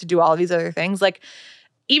never have to do all of these other things? Like,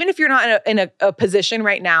 even if you're not in a position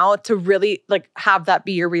right now to really like have that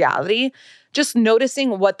be your reality, just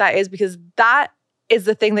noticing what that is, because that is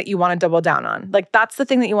the thing that you want to double down on. Like, that's the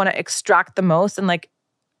thing that you want to extract the most and like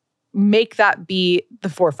make that be the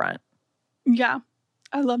forefront. Yeah,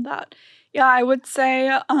 I love that. Yeah, I would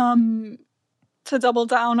say to double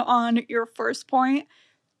down on your first point,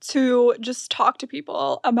 to just talk to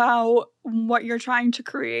people about what you're trying to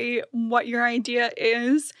create, what your idea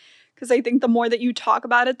is. Because I think the more that you talk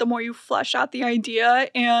about it, the more you flesh out the idea.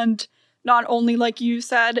 And not only, like you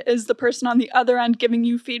said, is the person on the other end giving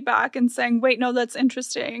you feedback and saying, wait, no, that's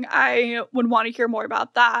interesting. I would want to hear more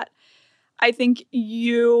about that. I think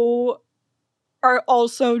you are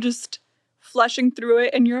also just fleshing through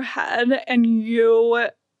it in your head, and you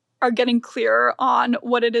are getting clear on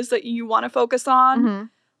what it is that you want to focus on.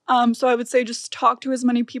 So I would say just talk to as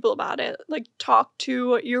many people about it. Like, talk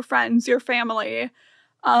to your friends, your family,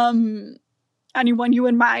 anyone you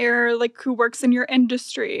admire, like, who works in your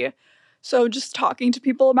industry. So just talking to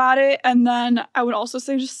people about it. And then I would also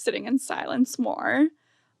say just sitting in silence more.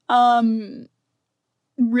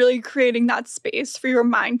 Really creating that space for your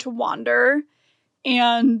mind to wander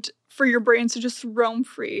and for your brain to just roam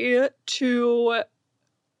free, to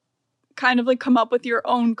kind of like come up with your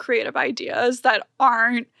own creative ideas that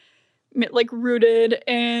aren't like rooted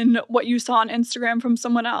in what you saw on Instagram from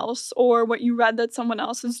someone else, or what you read that someone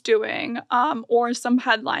else is doing, or some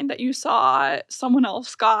headline that you saw someone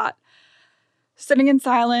else got. Sitting in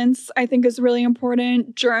silence, I think, is really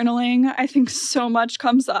important. Journaling, I think so much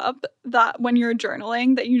comes up that when you're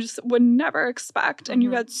journaling that you just would never expect, and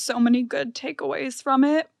you get so many good takeaways from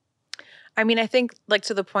it. I mean, I think, like,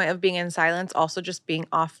 to the point of being in silence, also just being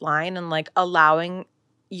offline and, like, allowing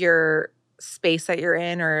your space that you're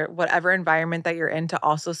in or whatever environment that you're in to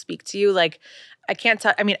also speak to you. Like, I can't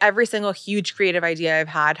tell. I mean, every single huge creative idea I've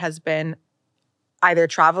had has been either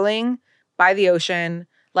traveling by the ocean,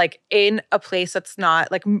 like in a place that's not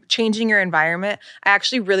like changing your environment. I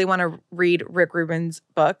actually really want to read Rick Rubin's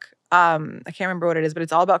book. I can't remember what it is, but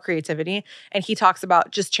it's all about creativity. And he talks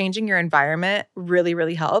about just changing your environment really,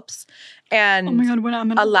 really helps. And oh my God, when I'm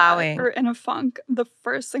in a rut or in a funk, the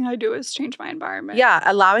first thing I do is change my environment. Yeah,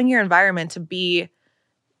 allowing your environment to be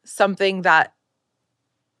something that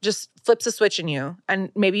just flips a switch in you. And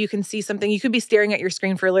maybe you can see something. You could be staring at your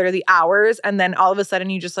screen for literally hours, and then all of a sudden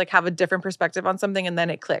you just like have a different perspective on something, and then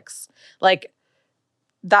it clicks. Like,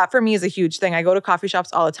 that for me is a huge thing. I go to coffee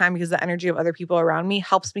shops all the time because the energy of other people around me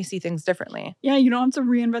helps me see things differently. Yeah, you don't have to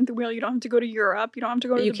reinvent the wheel. You don't have to go to Europe. You don't have to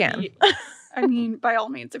go to you the can. beach. I mean, by all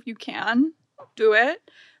means, if you can, do it.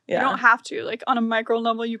 Yeah. You don't have to. Like, on a micro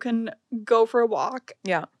level, you can go for a walk.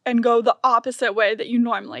 Yeah. And go the opposite way that you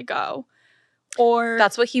normally go. Or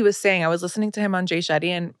that's what he was saying. I was listening to him on Jay Shetty,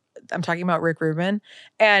 and I'm talking about Rick Rubin,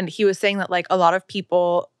 and he was saying that like a lot of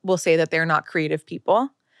people will say that they're not creative people.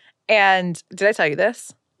 And did I tell you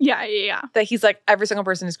this? Yeah. That he's like, every single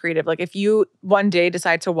person is creative. Like, if you one day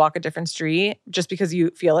decide to walk a different street just because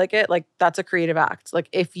you feel like it, like, that's a creative act. Like,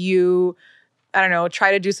 if you, I don't know,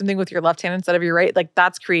 try to do something with your left hand instead of your right, like,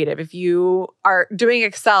 that's creative. If you are doing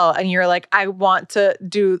Excel and you're like, I want to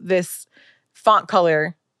do this font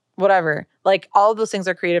color, whatever, like, all of those things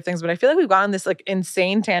are creative things. But I feel like we've gone on this like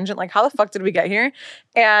insane tangent. Like, how the fuck did we get here?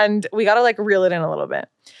 And we got to like reel it in a little bit.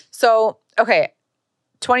 So, okay,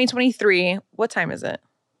 2023, what time is it?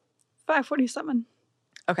 5:47.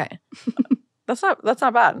 Okay. That's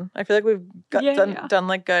not bad. I feel like we've done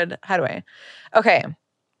like good headway. Okay.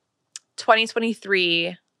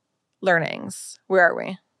 2023 learnings. Where are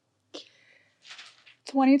we?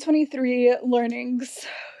 2023 learnings.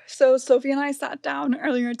 So Sophie and I sat down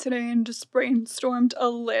earlier today and just brainstormed a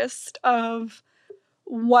list of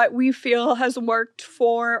what we feel has worked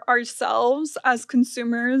for ourselves as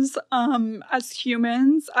consumers, as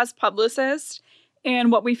humans, as publicists,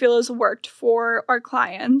 and what we feel has worked for our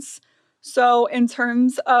clients. So in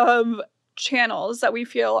terms of channels that we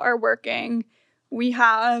feel are working, we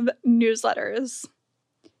have newsletters.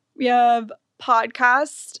 We have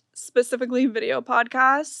podcasts, specifically video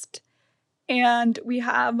podcast, and we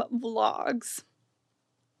have vlogs.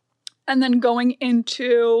 And then going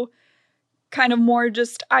into kind of more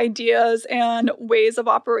just ideas and ways of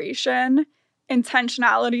operation,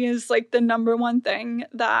 intentionality is like the number one thing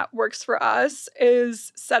that works for us,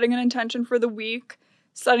 is setting an intention for the week,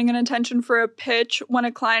 setting an intention for a pitch. When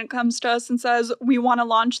a client comes to us and says, we want to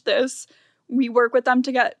launch this, we work with them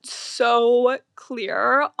to get so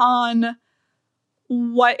clear on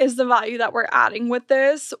what is the value that we're adding with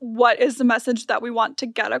this, what is the message that we want to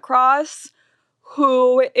get across,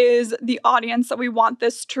 who is the audience that we want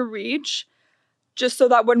this to reach, just so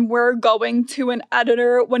that when we're going to an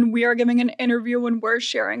editor, when we are giving an interview, when we're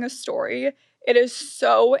sharing a story, it is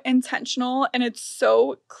so intentional and it's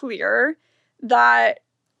so clear that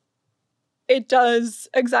it does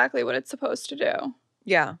exactly what it's supposed to do.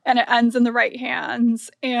 Yeah. And it ends in the right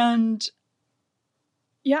hands. And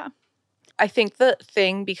yeah. I think the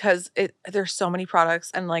thing, because there's so many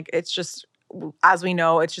products and like it's just, as we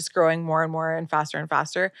know, it's just growing more and more and faster and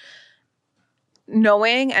faster.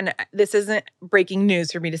 knowing, and this isn't breaking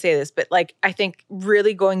news for me to say this, but like I think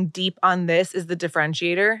really going deep on this is the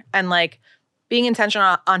differentiator, and like being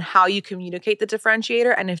intentional on how you communicate the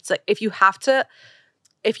differentiator. And it's like if you have to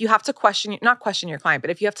not question your client, but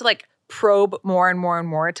if you have to like probe more and more and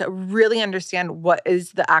more to really understand what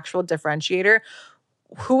is the actual differentiator,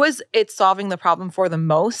 who is it solving the problem for the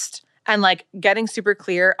most, and like getting super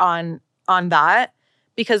clear on that,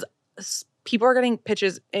 because people are getting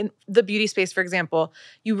pitches in the beauty space, for example.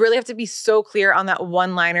 You really have to be so clear on that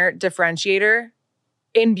one-liner differentiator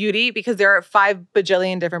in beauty, because there are 5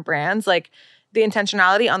 bajillion different brands. Like the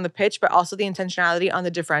intentionality on the pitch, but also the intentionality on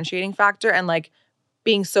the differentiating factor, and like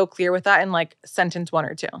being so clear with that in like sentence 1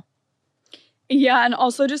 or 2. Yeah, and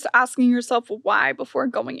also just asking yourself why before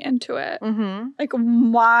going into it. Mm-hmm. Like,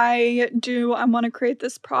 why do I want to create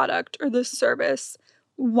this product or this service?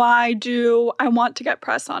 Why do I want to get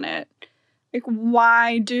press on it? Like,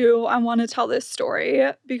 why do I want to tell this story?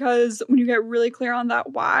 Because when you get really clear on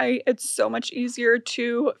that why, it's so much easier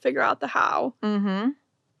to figure out the how. Mm-hmm.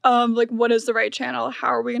 Like, what is the right channel? How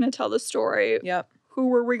are we going to tell the story? Yep.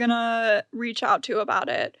 Who are we going to reach out to about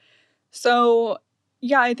it? So,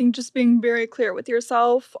 yeah, I think just being very clear with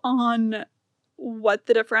yourself on what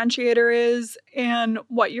the differentiator is and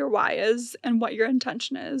what your why is and what your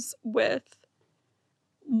intention is with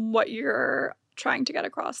what you're trying to get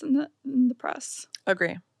across in the press.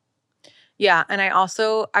 Agree. Yeah, and I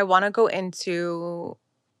want to go into,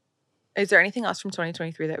 is there anything else from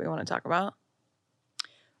 2023 that we want to talk about?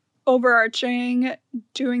 Overarching,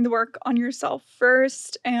 doing the work on yourself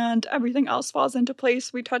first, and everything else falls into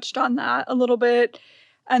place. We touched on that a little bit.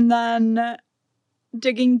 And then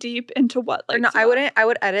digging deep into what, like, no, I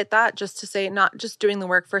would edit that just to say not just doing the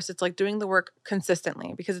work first. It's like doing the work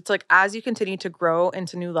consistently, because it's like as you continue to grow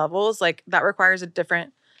into new levels, like that requires a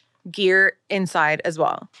different gear inside as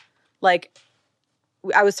well. Like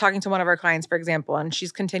I was talking to one of our clients, for example, and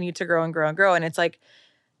she's continued to grow and grow and grow. And it's like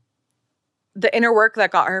the inner work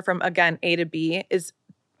that got her from, again, A to B is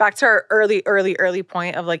back to our early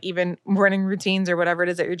point of like even morning routines or whatever it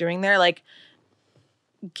is that you're doing there. Like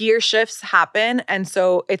gear shifts happen. And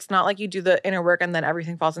so it's not like you do the inner work and then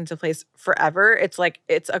everything falls into place forever. It's like,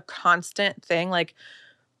 it's a constant thing. Like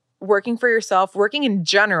working for yourself, working in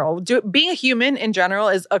general, being a human in general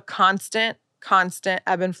is a constant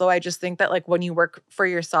ebb and flow. I just think that like when you work for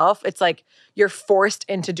yourself, it's like you're forced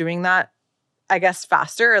into doing that, I guess,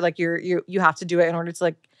 faster, or like you have to do it in order to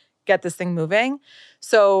like get this thing moving.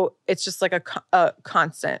 So it's just like a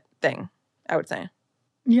constant thing, I would say.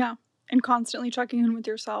 Yeah. And constantly checking in with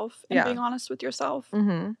yourself and being honest with yourself.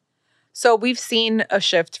 Mm-hmm. So we've seen a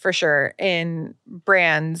shift for sure in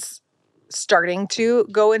brands starting to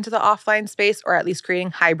go into the offline space, or at least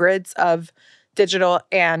creating hybrids of digital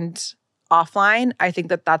and offline. I think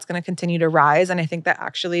that that's going to continue to rise. And I think that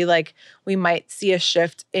actually like we might see a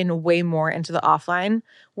shift in way more into the offline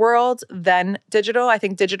world than digital. I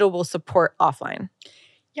think digital will support offline.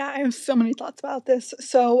 Yeah, I have so many thoughts about this.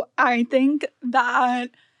 So I think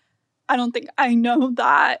that I know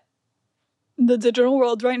that the digital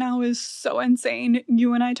world right now is so insane.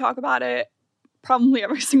 You and I talk about it probably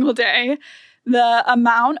every single day. The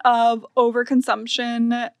amount of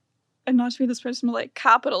overconsumption, and not to be this person, but like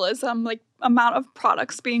capitalism, like amount of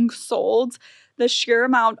products being sold, the sheer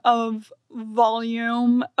amount of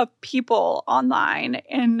volume of people online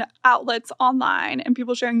and outlets online and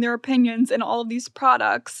people sharing their opinions in all of these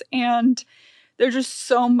products. And there's just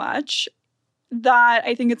so much that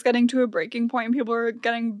I think it's getting to a breaking point. People are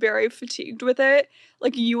getting very fatigued with it.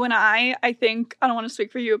 Like you and I think, I don't want to speak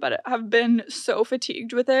for you, but have been so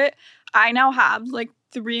fatigued with it. I now have like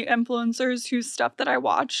 3 influencers whose stuff that I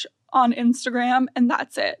watch on Instagram, and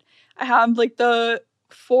that's it. I have like the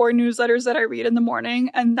 4 newsletters that I read in the morning,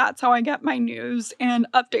 and that's how I get my news and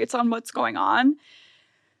updates on what's going on.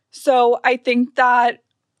 So I think that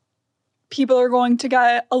people are going to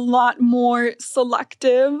get a lot more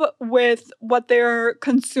selective with what they're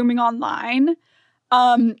consuming online,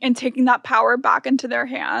 and taking that power back into their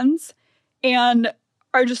hands, and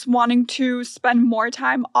are just wanting to spend more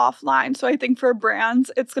time offline. So I think for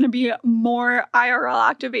brands, it's going to be more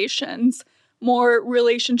IRL activations, more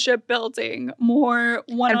relationship building, more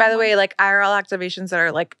one-on-one. And by the way, like IRL activations that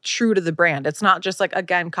are like true to the brand. It's not just like,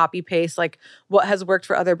 again, copy paste, like what has worked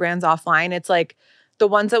for other brands offline. It's like the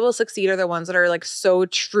ones that will succeed are the ones that are like so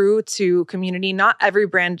true to community. Not every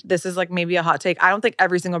brand, this is like maybe a hot take. I don't think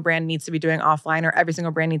every single brand needs to be doing offline, or every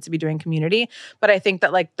single brand needs to be doing community. But I think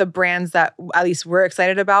that like the brands that at least we're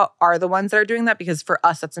excited about are the ones that are doing that, because for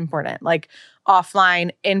us, that's important. Like offline,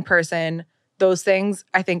 in person, those things,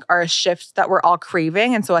 I think, are a shift that we're all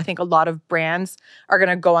craving. And so I think a lot of brands are going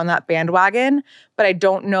to go on that bandwagon. But I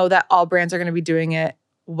don't know that all brands are going to be doing it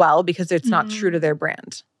well because it's not true to their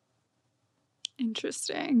brand.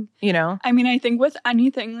 Interesting. You know? I mean, I think with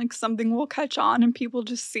anything, like something will catch on and people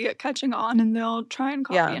just see it catching on and they'll try and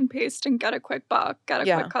copy and paste and get a quick buck, get a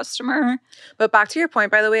quick customer. But back to your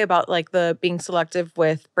point, by the way, about like the being selective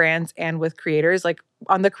with brands and with creators, like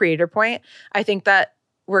on the creator point, I think that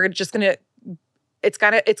we're just going to, it's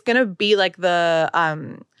going to be like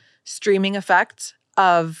the streaming effect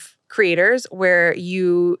of creators where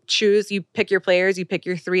you pick your players, you pick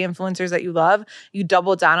your 3 influencers that you love, you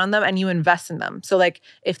double down on them and you invest in them. So like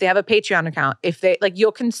if they have a Patreon account, if they like,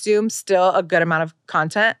 you'll consume still a good amount of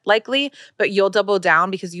content likely, but you'll double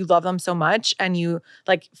down because you love them so much and you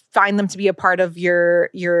like find them to be a part of your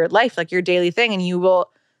life, like your daily thing, and you will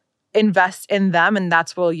invest in them, and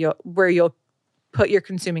that's where you'll put your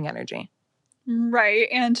consuming energy. Right.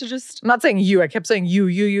 And to just... I'm not saying you. I kept saying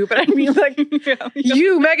you, but I mean like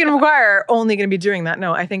you, Megan Maguire, are only going to be doing that.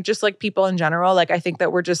 No, I think just like people in general, like I think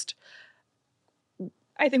that we're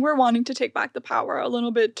wanting to take back the power a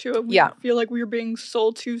little bit too. We feel like we're being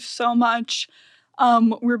sold to so much.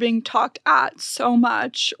 We're being talked at so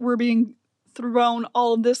much. We're being thrown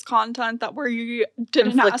all of this content that we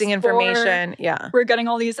didn't conflicting ask for. information. Yeah. We're getting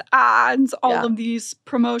all these ads, all of these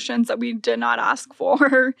promotions that we did not ask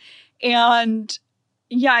for. And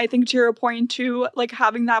yeah, I think to your point too, like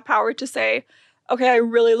having that power to say, okay, I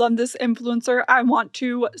really love this influencer. I want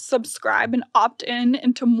to subscribe and opt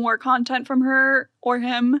into more content from her or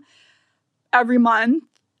him every month.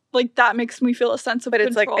 Like that makes me feel a sense of control.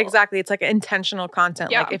 It's like, exactly. It's like intentional content.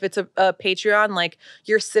 Yeah. Like if it's a Patreon, like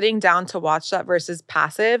you're sitting down to watch that versus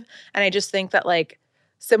passive. And I just think that like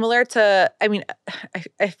similar to, I mean,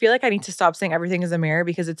 I feel like I need to stop saying everything is a mirror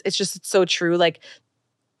because it's so true. Like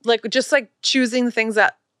just like choosing the things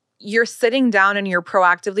that you're sitting down and you're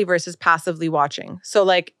proactively versus passively watching. So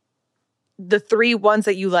like the 3 ones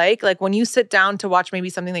that you like when you sit down to watch maybe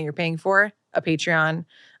something that you're paying for, a Patreon,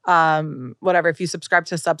 whatever, if you subscribe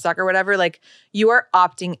to Substack or whatever, like you are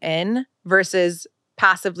opting in versus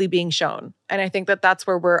passively being shown. And I think that that's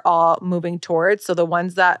where we're all moving towards. So the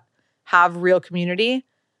ones that have real community,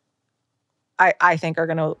 I think are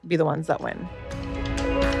going to be the ones that win.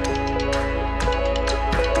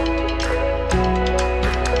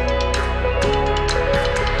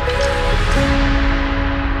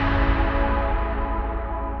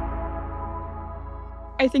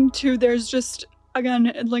 I think too, there's just,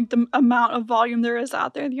 again, like the amount of volume there is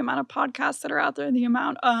out there, the amount of podcasts that are out there, the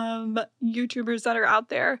amount of YouTubers that are out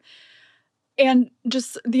there, and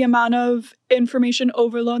just the amount of information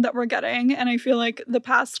overload that we're getting. And I feel like the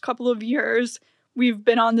past couple of years, we've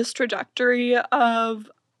been on this trajectory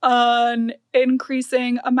of an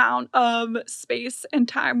increasing amount of space and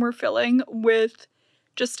time we're filling with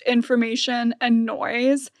just information and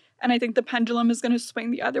noise. And I think the pendulum is going to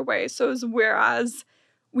swing the other way. So whereas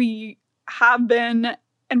we have been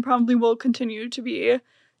and probably will continue to be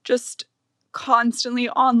just constantly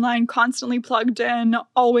online, constantly plugged in,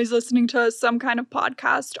 always listening to some kind of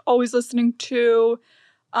podcast, always listening to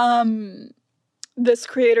this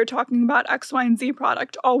creator talking about X, Y, and Z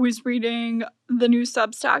product, always reading the new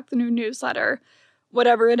Substack, the new newsletter,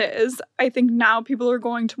 whatever it is. I think now people are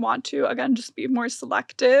going to want to, again, just be more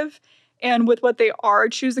selective. And with what they are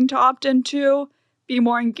choosing to opt into, be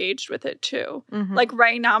more engaged with it too. Mm-hmm. Like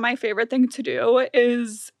right now, my favorite thing to do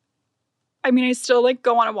is, I mean, I still like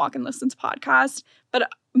go on a walk and listen to podcasts, but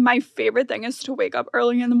my favorite thing is to wake up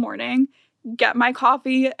early in the morning, get my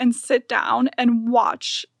coffee and sit down and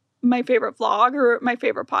watch my favorite vlog or my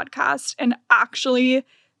favorite podcast and actually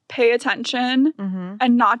pay attention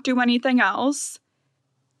and not do anything else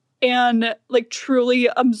and like truly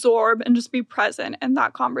absorb and just be present in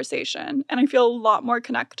that conversation. And I feel a lot more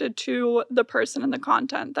connected to the person and the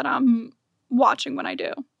content that I'm watching when I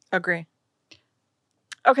do. Agree.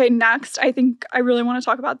 Okay, next, I think I really want to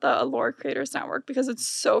talk about the Allure Creators Network because it's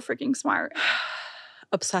so freaking smart.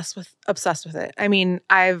 Obsessed with it. I mean,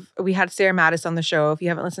 we had Sarah Mattis on the show. If you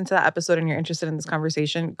haven't listened to that episode and you're interested in this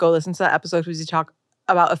conversation, go listen to that episode because we talk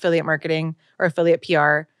about affiliate marketing or affiliate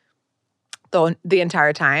PR the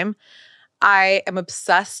entire time. I am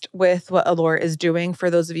obsessed with what Allure is doing. For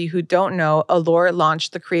those of you who don't know, Allure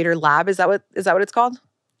launched the Creator Lab. Is that what it's called?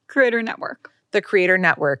 Creator Network. The Creator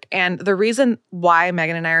Network. And the reason why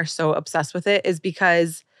Megan and I are so obsessed with it is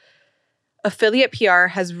because affiliate PR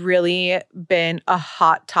has really been a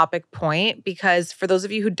hot topic point, because for those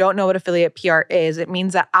of you who don't know what affiliate PR is, it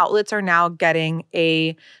means that outlets are now getting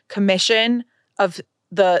a commission of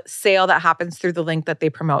the sale that happens through the link that they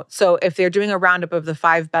promote. So if they're doing a roundup of the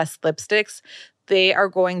 5 best lipsticks, they are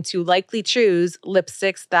going to likely choose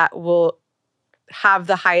lipsticks that will have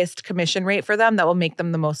the highest commission rate for them, that will make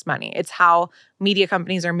them the most money. It's how media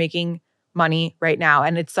companies are making money right now.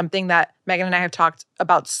 And it's something that Megan and I have talked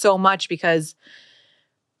about so much, because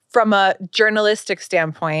from a journalistic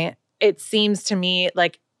standpoint, it seems to me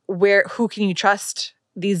like who can you trust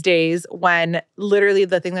these days when literally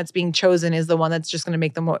the thing that's being chosen is the one that's just going to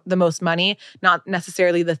make the most money, not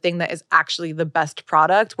necessarily the thing that is actually the best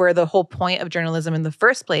product, where the whole point of journalism in the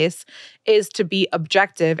first place is to be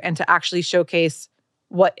objective and to actually showcase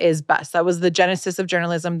what is best. That was the genesis of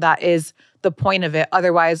journalism. That is the point of it.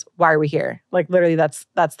 Otherwise, why are we here? Like literally that's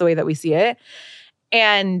the way that we see it.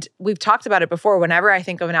 And we've talked about it before. Whenever I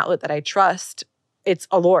think of an outlet that I trust, it's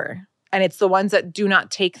Allure. And it's the ones that do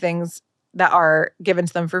not take things that are given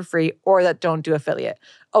to them for free or that don't do affiliate.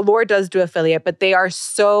 Allure does do affiliate, but they are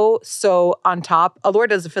so on top. Allure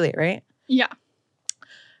does affiliate, right? Yeah.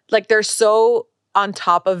 Like they're so on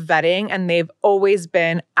top of vetting, and they've always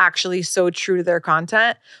been actually so true to their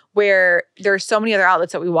content, where there's so many other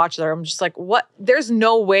outlets that we watch that I'm just like, what? There's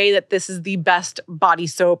no way that this is the best body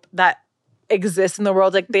soap that exists in the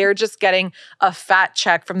world. Like they're just getting a fat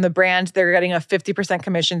check from the brand. They're getting a 50%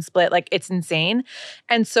 commission split. Like it's insane.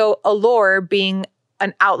 And so Allure, being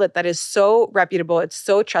an outlet that is so reputable, it's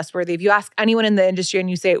so trustworthy. If you ask anyone in the industry and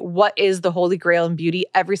you say, what is the holy grail in beauty?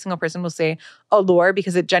 Every single person will say Allure,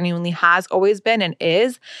 because it genuinely has always been and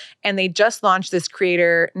is. And they just launched this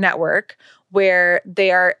creator network where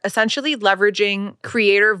they are essentially leveraging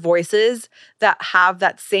creator voices that have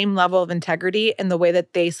that same level of integrity in the way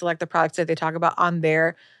that they select the products that they talk about on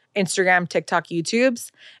their Instagram, TikTok,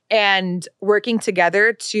 YouTubes, and working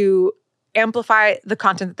together to amplify the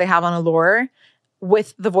content that they have on Allure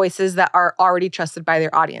with the voices that are already trusted by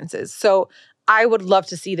their audiences. So I would love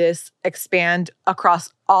to see this expand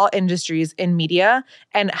across all industries in media,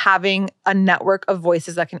 and having a network of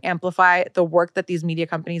voices that can amplify the work that these media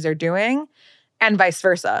companies are doing, and vice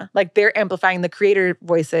versa. Like they're amplifying the creator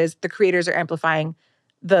voices, the creators are amplifying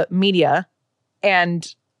the media.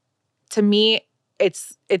 And to me,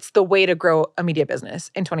 it's the way to grow a media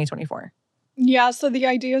business in 2024. Yeah, so the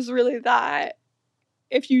idea is really that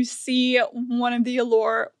if you see one of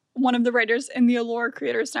the writers in the Allure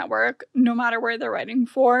Creators Network, no matter where they're writing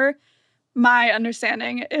for, my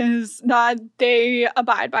understanding is that they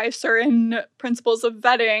abide by certain principles of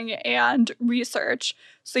vetting and research.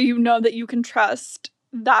 So you know that you can trust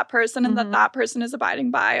that person and that person is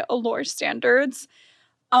abiding by Allure standards.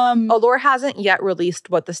 Allure hasn't yet released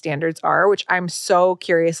what the standards are, which I'm so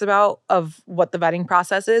curious about, of what the vetting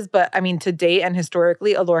process is. But I mean, to date and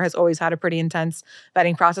historically, Allure has always had a pretty intense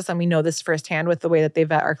vetting process. And we know this firsthand with the way that they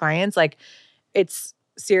vet our clients. Like it's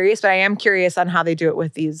serious, but I am curious on how they do it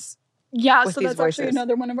with these. Yeah, so that's voices. Actually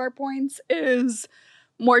another one of our points is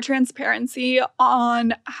more transparency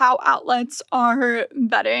on how outlets are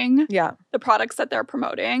vetting the products that they're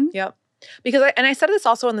promoting. Yep. Because I said this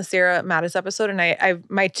also in the Sarah Mattis episode, and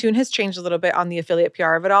my tune has changed a little bit on the affiliate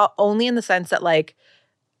PR of it all, only in the sense that like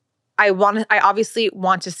I obviously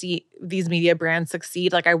want to see these media brands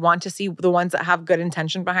succeed. Like I want to see the ones that have good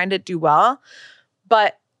intention behind it do well,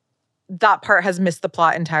 but that part has missed the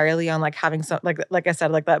plot entirely on like having some like I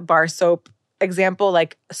said, like that bar soap example.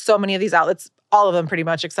 Like so many of these outlets, all of them pretty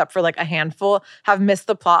much except for like a handful, have missed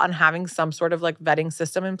the plot on having some sort of like vetting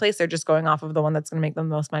system in place. They're just going off of the one that's going to make them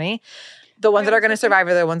the most money. The ones that are going to survive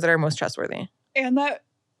are the ones that are most trustworthy. And that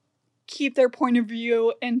keep their point of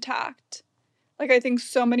view intact. Like I think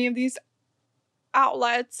so many of these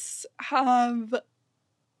outlets have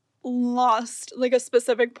lost like a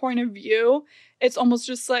specific point of view. It's almost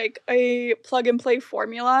just like a plug and play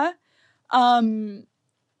formula. And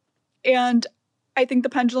I think the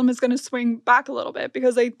pendulum is going to swing back a little bit,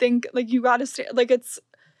 because I think like you got to stay, like it's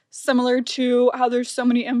similar to how there's so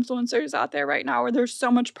many influencers out there right now, or there's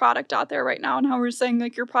so much product out there right now, and how we're saying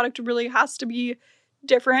like your product really has to be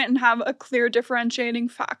different and have a clear differentiating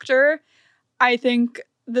factor. I think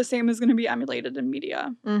the same is going to be emulated in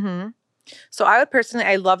media. Mm-hmm. So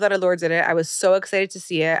I love that Allure did it. I was so excited to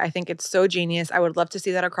see it. I think it's so genius. I would love to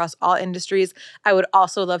see that across all industries. I would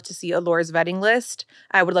also love to see Allure's vetting list.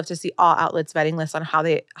 I would love to see all outlets' vetting lists on how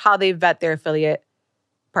they vet their affiliate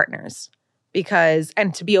partners,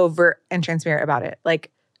 and to be overt and transparent about it.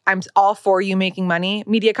 Like I'm all for you making money,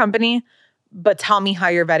 media company, but tell me how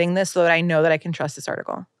you're vetting this so that I know that I can trust this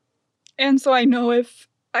article. And so I know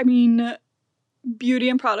beauty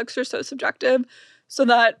and products are so subjective, so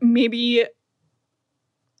that maybe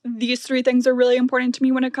these 3 things are really important to me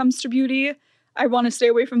when it comes to beauty. I want to stay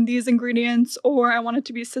away from these ingredients, or I want it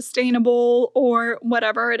to be sustainable, or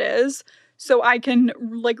whatever it is. So I can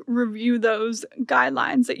like review those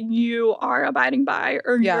guidelines that you are abiding by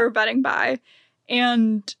or you're vetting by.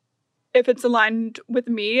 And if it's aligned with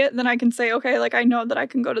me, then I can say, okay, like I know that I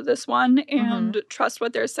can go to this one and trust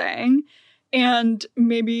what they're saying. And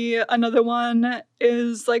maybe another one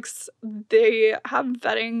is like they have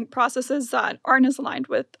vetting processes that aren't as aligned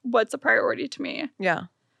with what's a priority to me. Yeah.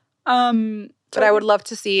 But I would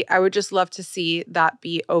just love to see that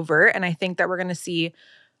be overt. And I think that we're going to see,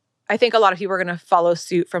 I think a lot of people are going to follow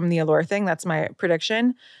suit from the Allure thing. That's my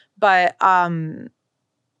prediction. But I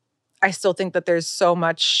still think that there's so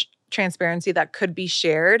much transparency that could be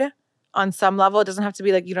shared on some level. It doesn't have to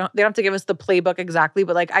be like, they don't have to give us the playbook exactly,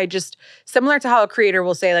 but like similar to how a creator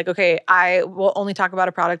will say like, okay, I will only talk about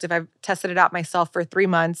a product if I've tested it out myself for 3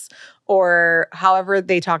 months or however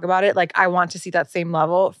they talk about it. Like I want to see that same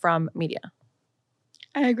level from media.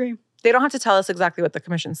 I agree. They don't have to tell us exactly what the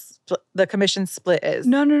commission split is.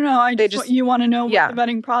 No. You want to know what the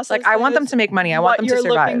vetting process like I want them to make money. I want them to survive.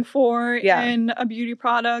 What you're looking for in a beauty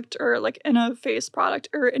product or like in a face product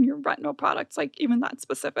or in your retinol products, like even that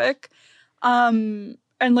specific. And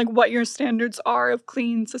like what your standards are of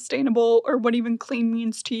clean, sustainable, or what even clean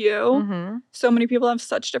means to you. Mm-hmm. So many people have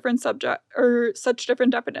such different such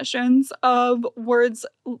different definitions of words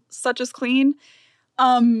such as clean.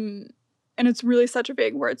 And it's really such a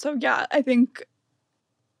big word. So yeah, I think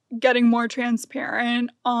getting more transparent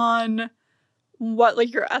on what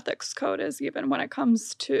like your ethics code is even when it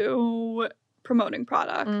comes to promoting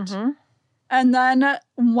product. Mm-hmm. And then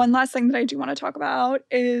one last thing that I do want to talk about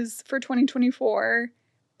is for 2024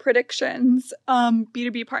 predictions,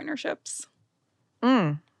 B2B partnerships.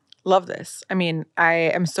 Love this. I mean, I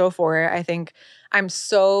am so for it. I think I'm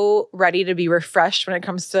so ready to be refreshed when it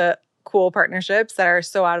comes to cool partnerships that are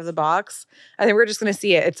so out of the box. I think we're just going to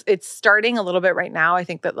see it. It's starting a little bit right now. I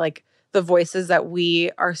think that like the voices that we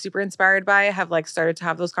are super inspired by have like started to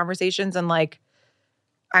have those conversations, and like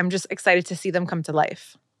I'm just excited to see them come to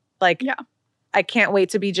life. Like, yeah, I can't wait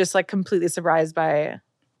to be just like completely surprised by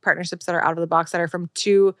partnerships that are out of the box that are from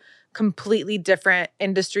two completely different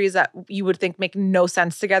industries that you would think make no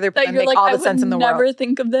sense together, but then make like, all the sense in the world. I would never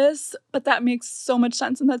think of this, but that makes so much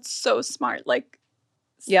sense, and that's so smart. Like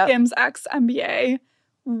Skims X MBA,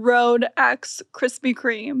 Rhode X Krispy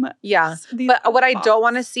Kreme. Yeah. But what I don't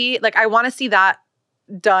want to see, like I want to see that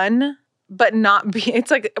done, but not be,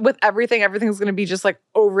 it's like with everything's going to be just like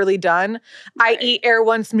overly done. Right. I eat Air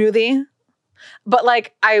One smoothie, but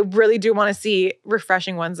like I really do want to see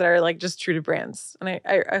refreshing ones that are like just true to brands. And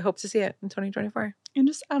I hope to see it in 2024. And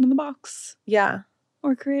just out of the box. Yeah.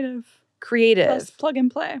 Or creative. Creative. Plug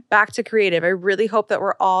and play. Back to creative. I really hope that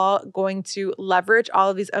we're all going to leverage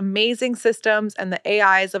all of these amazing systems and the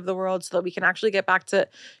AIs of the world so that we can actually get back to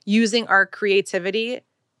using our creativity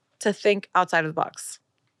to think outside of the box.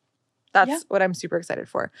 That's what I'm super excited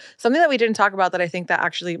for. Something that we didn't talk about that I think that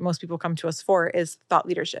actually most people come to us for is thought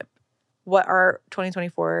leadership. What are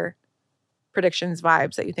 2024 predictions,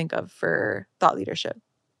 vibes that you think of for thought leadership?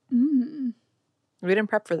 We didn't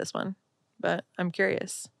prep for this one, but I'm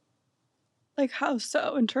curious. Like how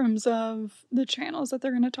so in terms of the channels that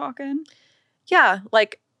they're going to talk in? Yeah.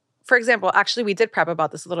 Like, for example, actually we did prep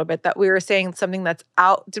about this a little bit, that we were saying something that's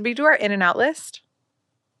out. Did we do our in and out list?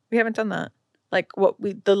 We haven't done that. Like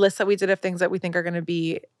the list that we did of things that we think are going to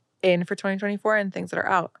be in for 2024 and things that are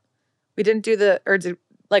out. We didn't do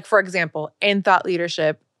like, for example, in thought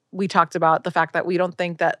leadership, we talked about the fact that we don't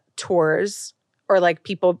think that tours or like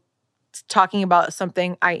people talking about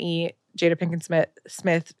something, i.e., Jada Pinkett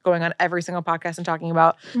Smith going on every single podcast and talking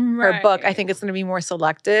about her book. I think it's going to be more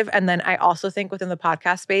selective. And then I also think within the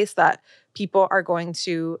podcast space that people are going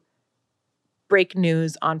to break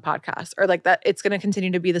news on podcasts, or like that it's going to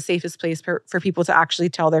continue to be the safest place for people to actually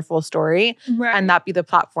tell their full story and not be the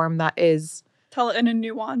platform that is tell it in a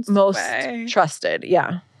nuanced most way. Trusted.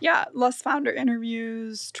 Yeah. Yeah. Less founder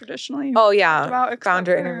interviews traditionally. Oh, yeah.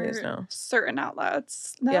 Founder interviews, no. Certain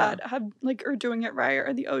outlets that have like are doing it right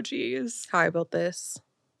are the OGs. How I built this.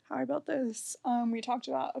 We talked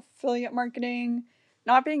about affiliate marketing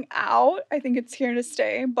not being out. I think it's here to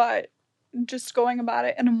stay, but just going about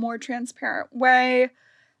it in a more transparent way.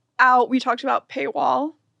 Out. We talked about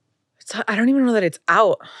paywall. I don't even know that it's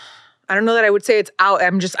out. I don't know that I would say it's out.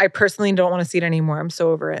 I personally don't want to see it anymore. I'm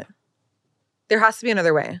so over it. There has to be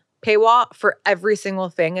another way. Paywall for every single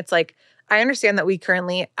thing. It's like, I understand that we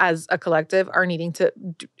currently, as a collective, are needing to,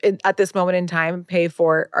 at this moment in time, pay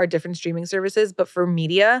for our different streaming services. But for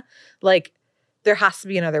media, like, there has to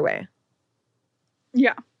be another way.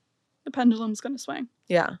 Yeah. The pendulum's going to swing.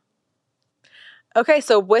 Yeah. Okay,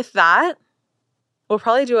 so with that, We'll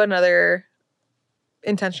probably do another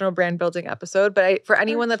intentional brand building episode. But for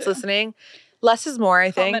anyone that's listening, less is more,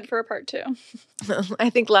 I think. Comment for a part 2. I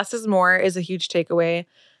think less is more is a huge takeaway.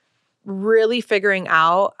 Really figuring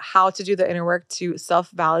out how to do the inner work to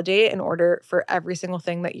self-validate in order for every single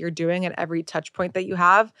thing that you're doing and every touch point that you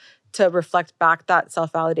have to reflect back that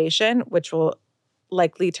self-validation, which will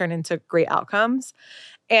likely turn into great outcomes.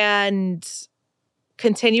 And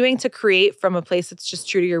continuing to create from a place that's just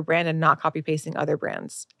true to your brand and not copy-pasting other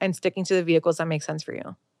brands and sticking to the vehicles that make sense for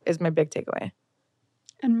you is my big takeaway.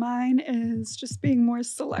 And mine is just being more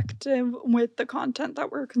selective with the content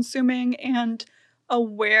that we're consuming and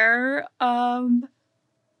aware of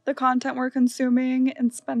the content we're consuming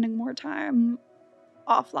and spending more time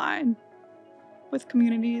offline with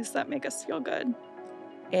communities that make us feel good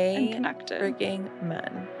and connected. Freaking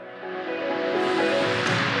men.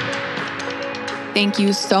 Thank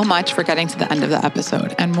you so much for getting to the end of the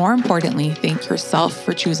episode. And more importantly, thank yourself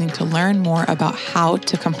for choosing to learn more about how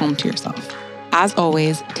to come home to yourself. As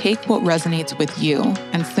always, take what resonates with you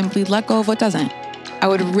and simply let go of what doesn't. I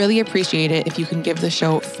would really appreciate it if you can give the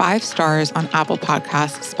show 5 stars on Apple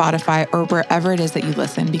Podcasts, Spotify, or wherever it is that you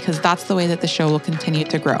listen, because that's the way that the show will continue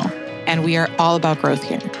to grow. And we are all about growth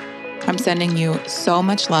here. I'm sending you so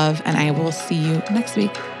much love, and I will see you next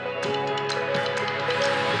week.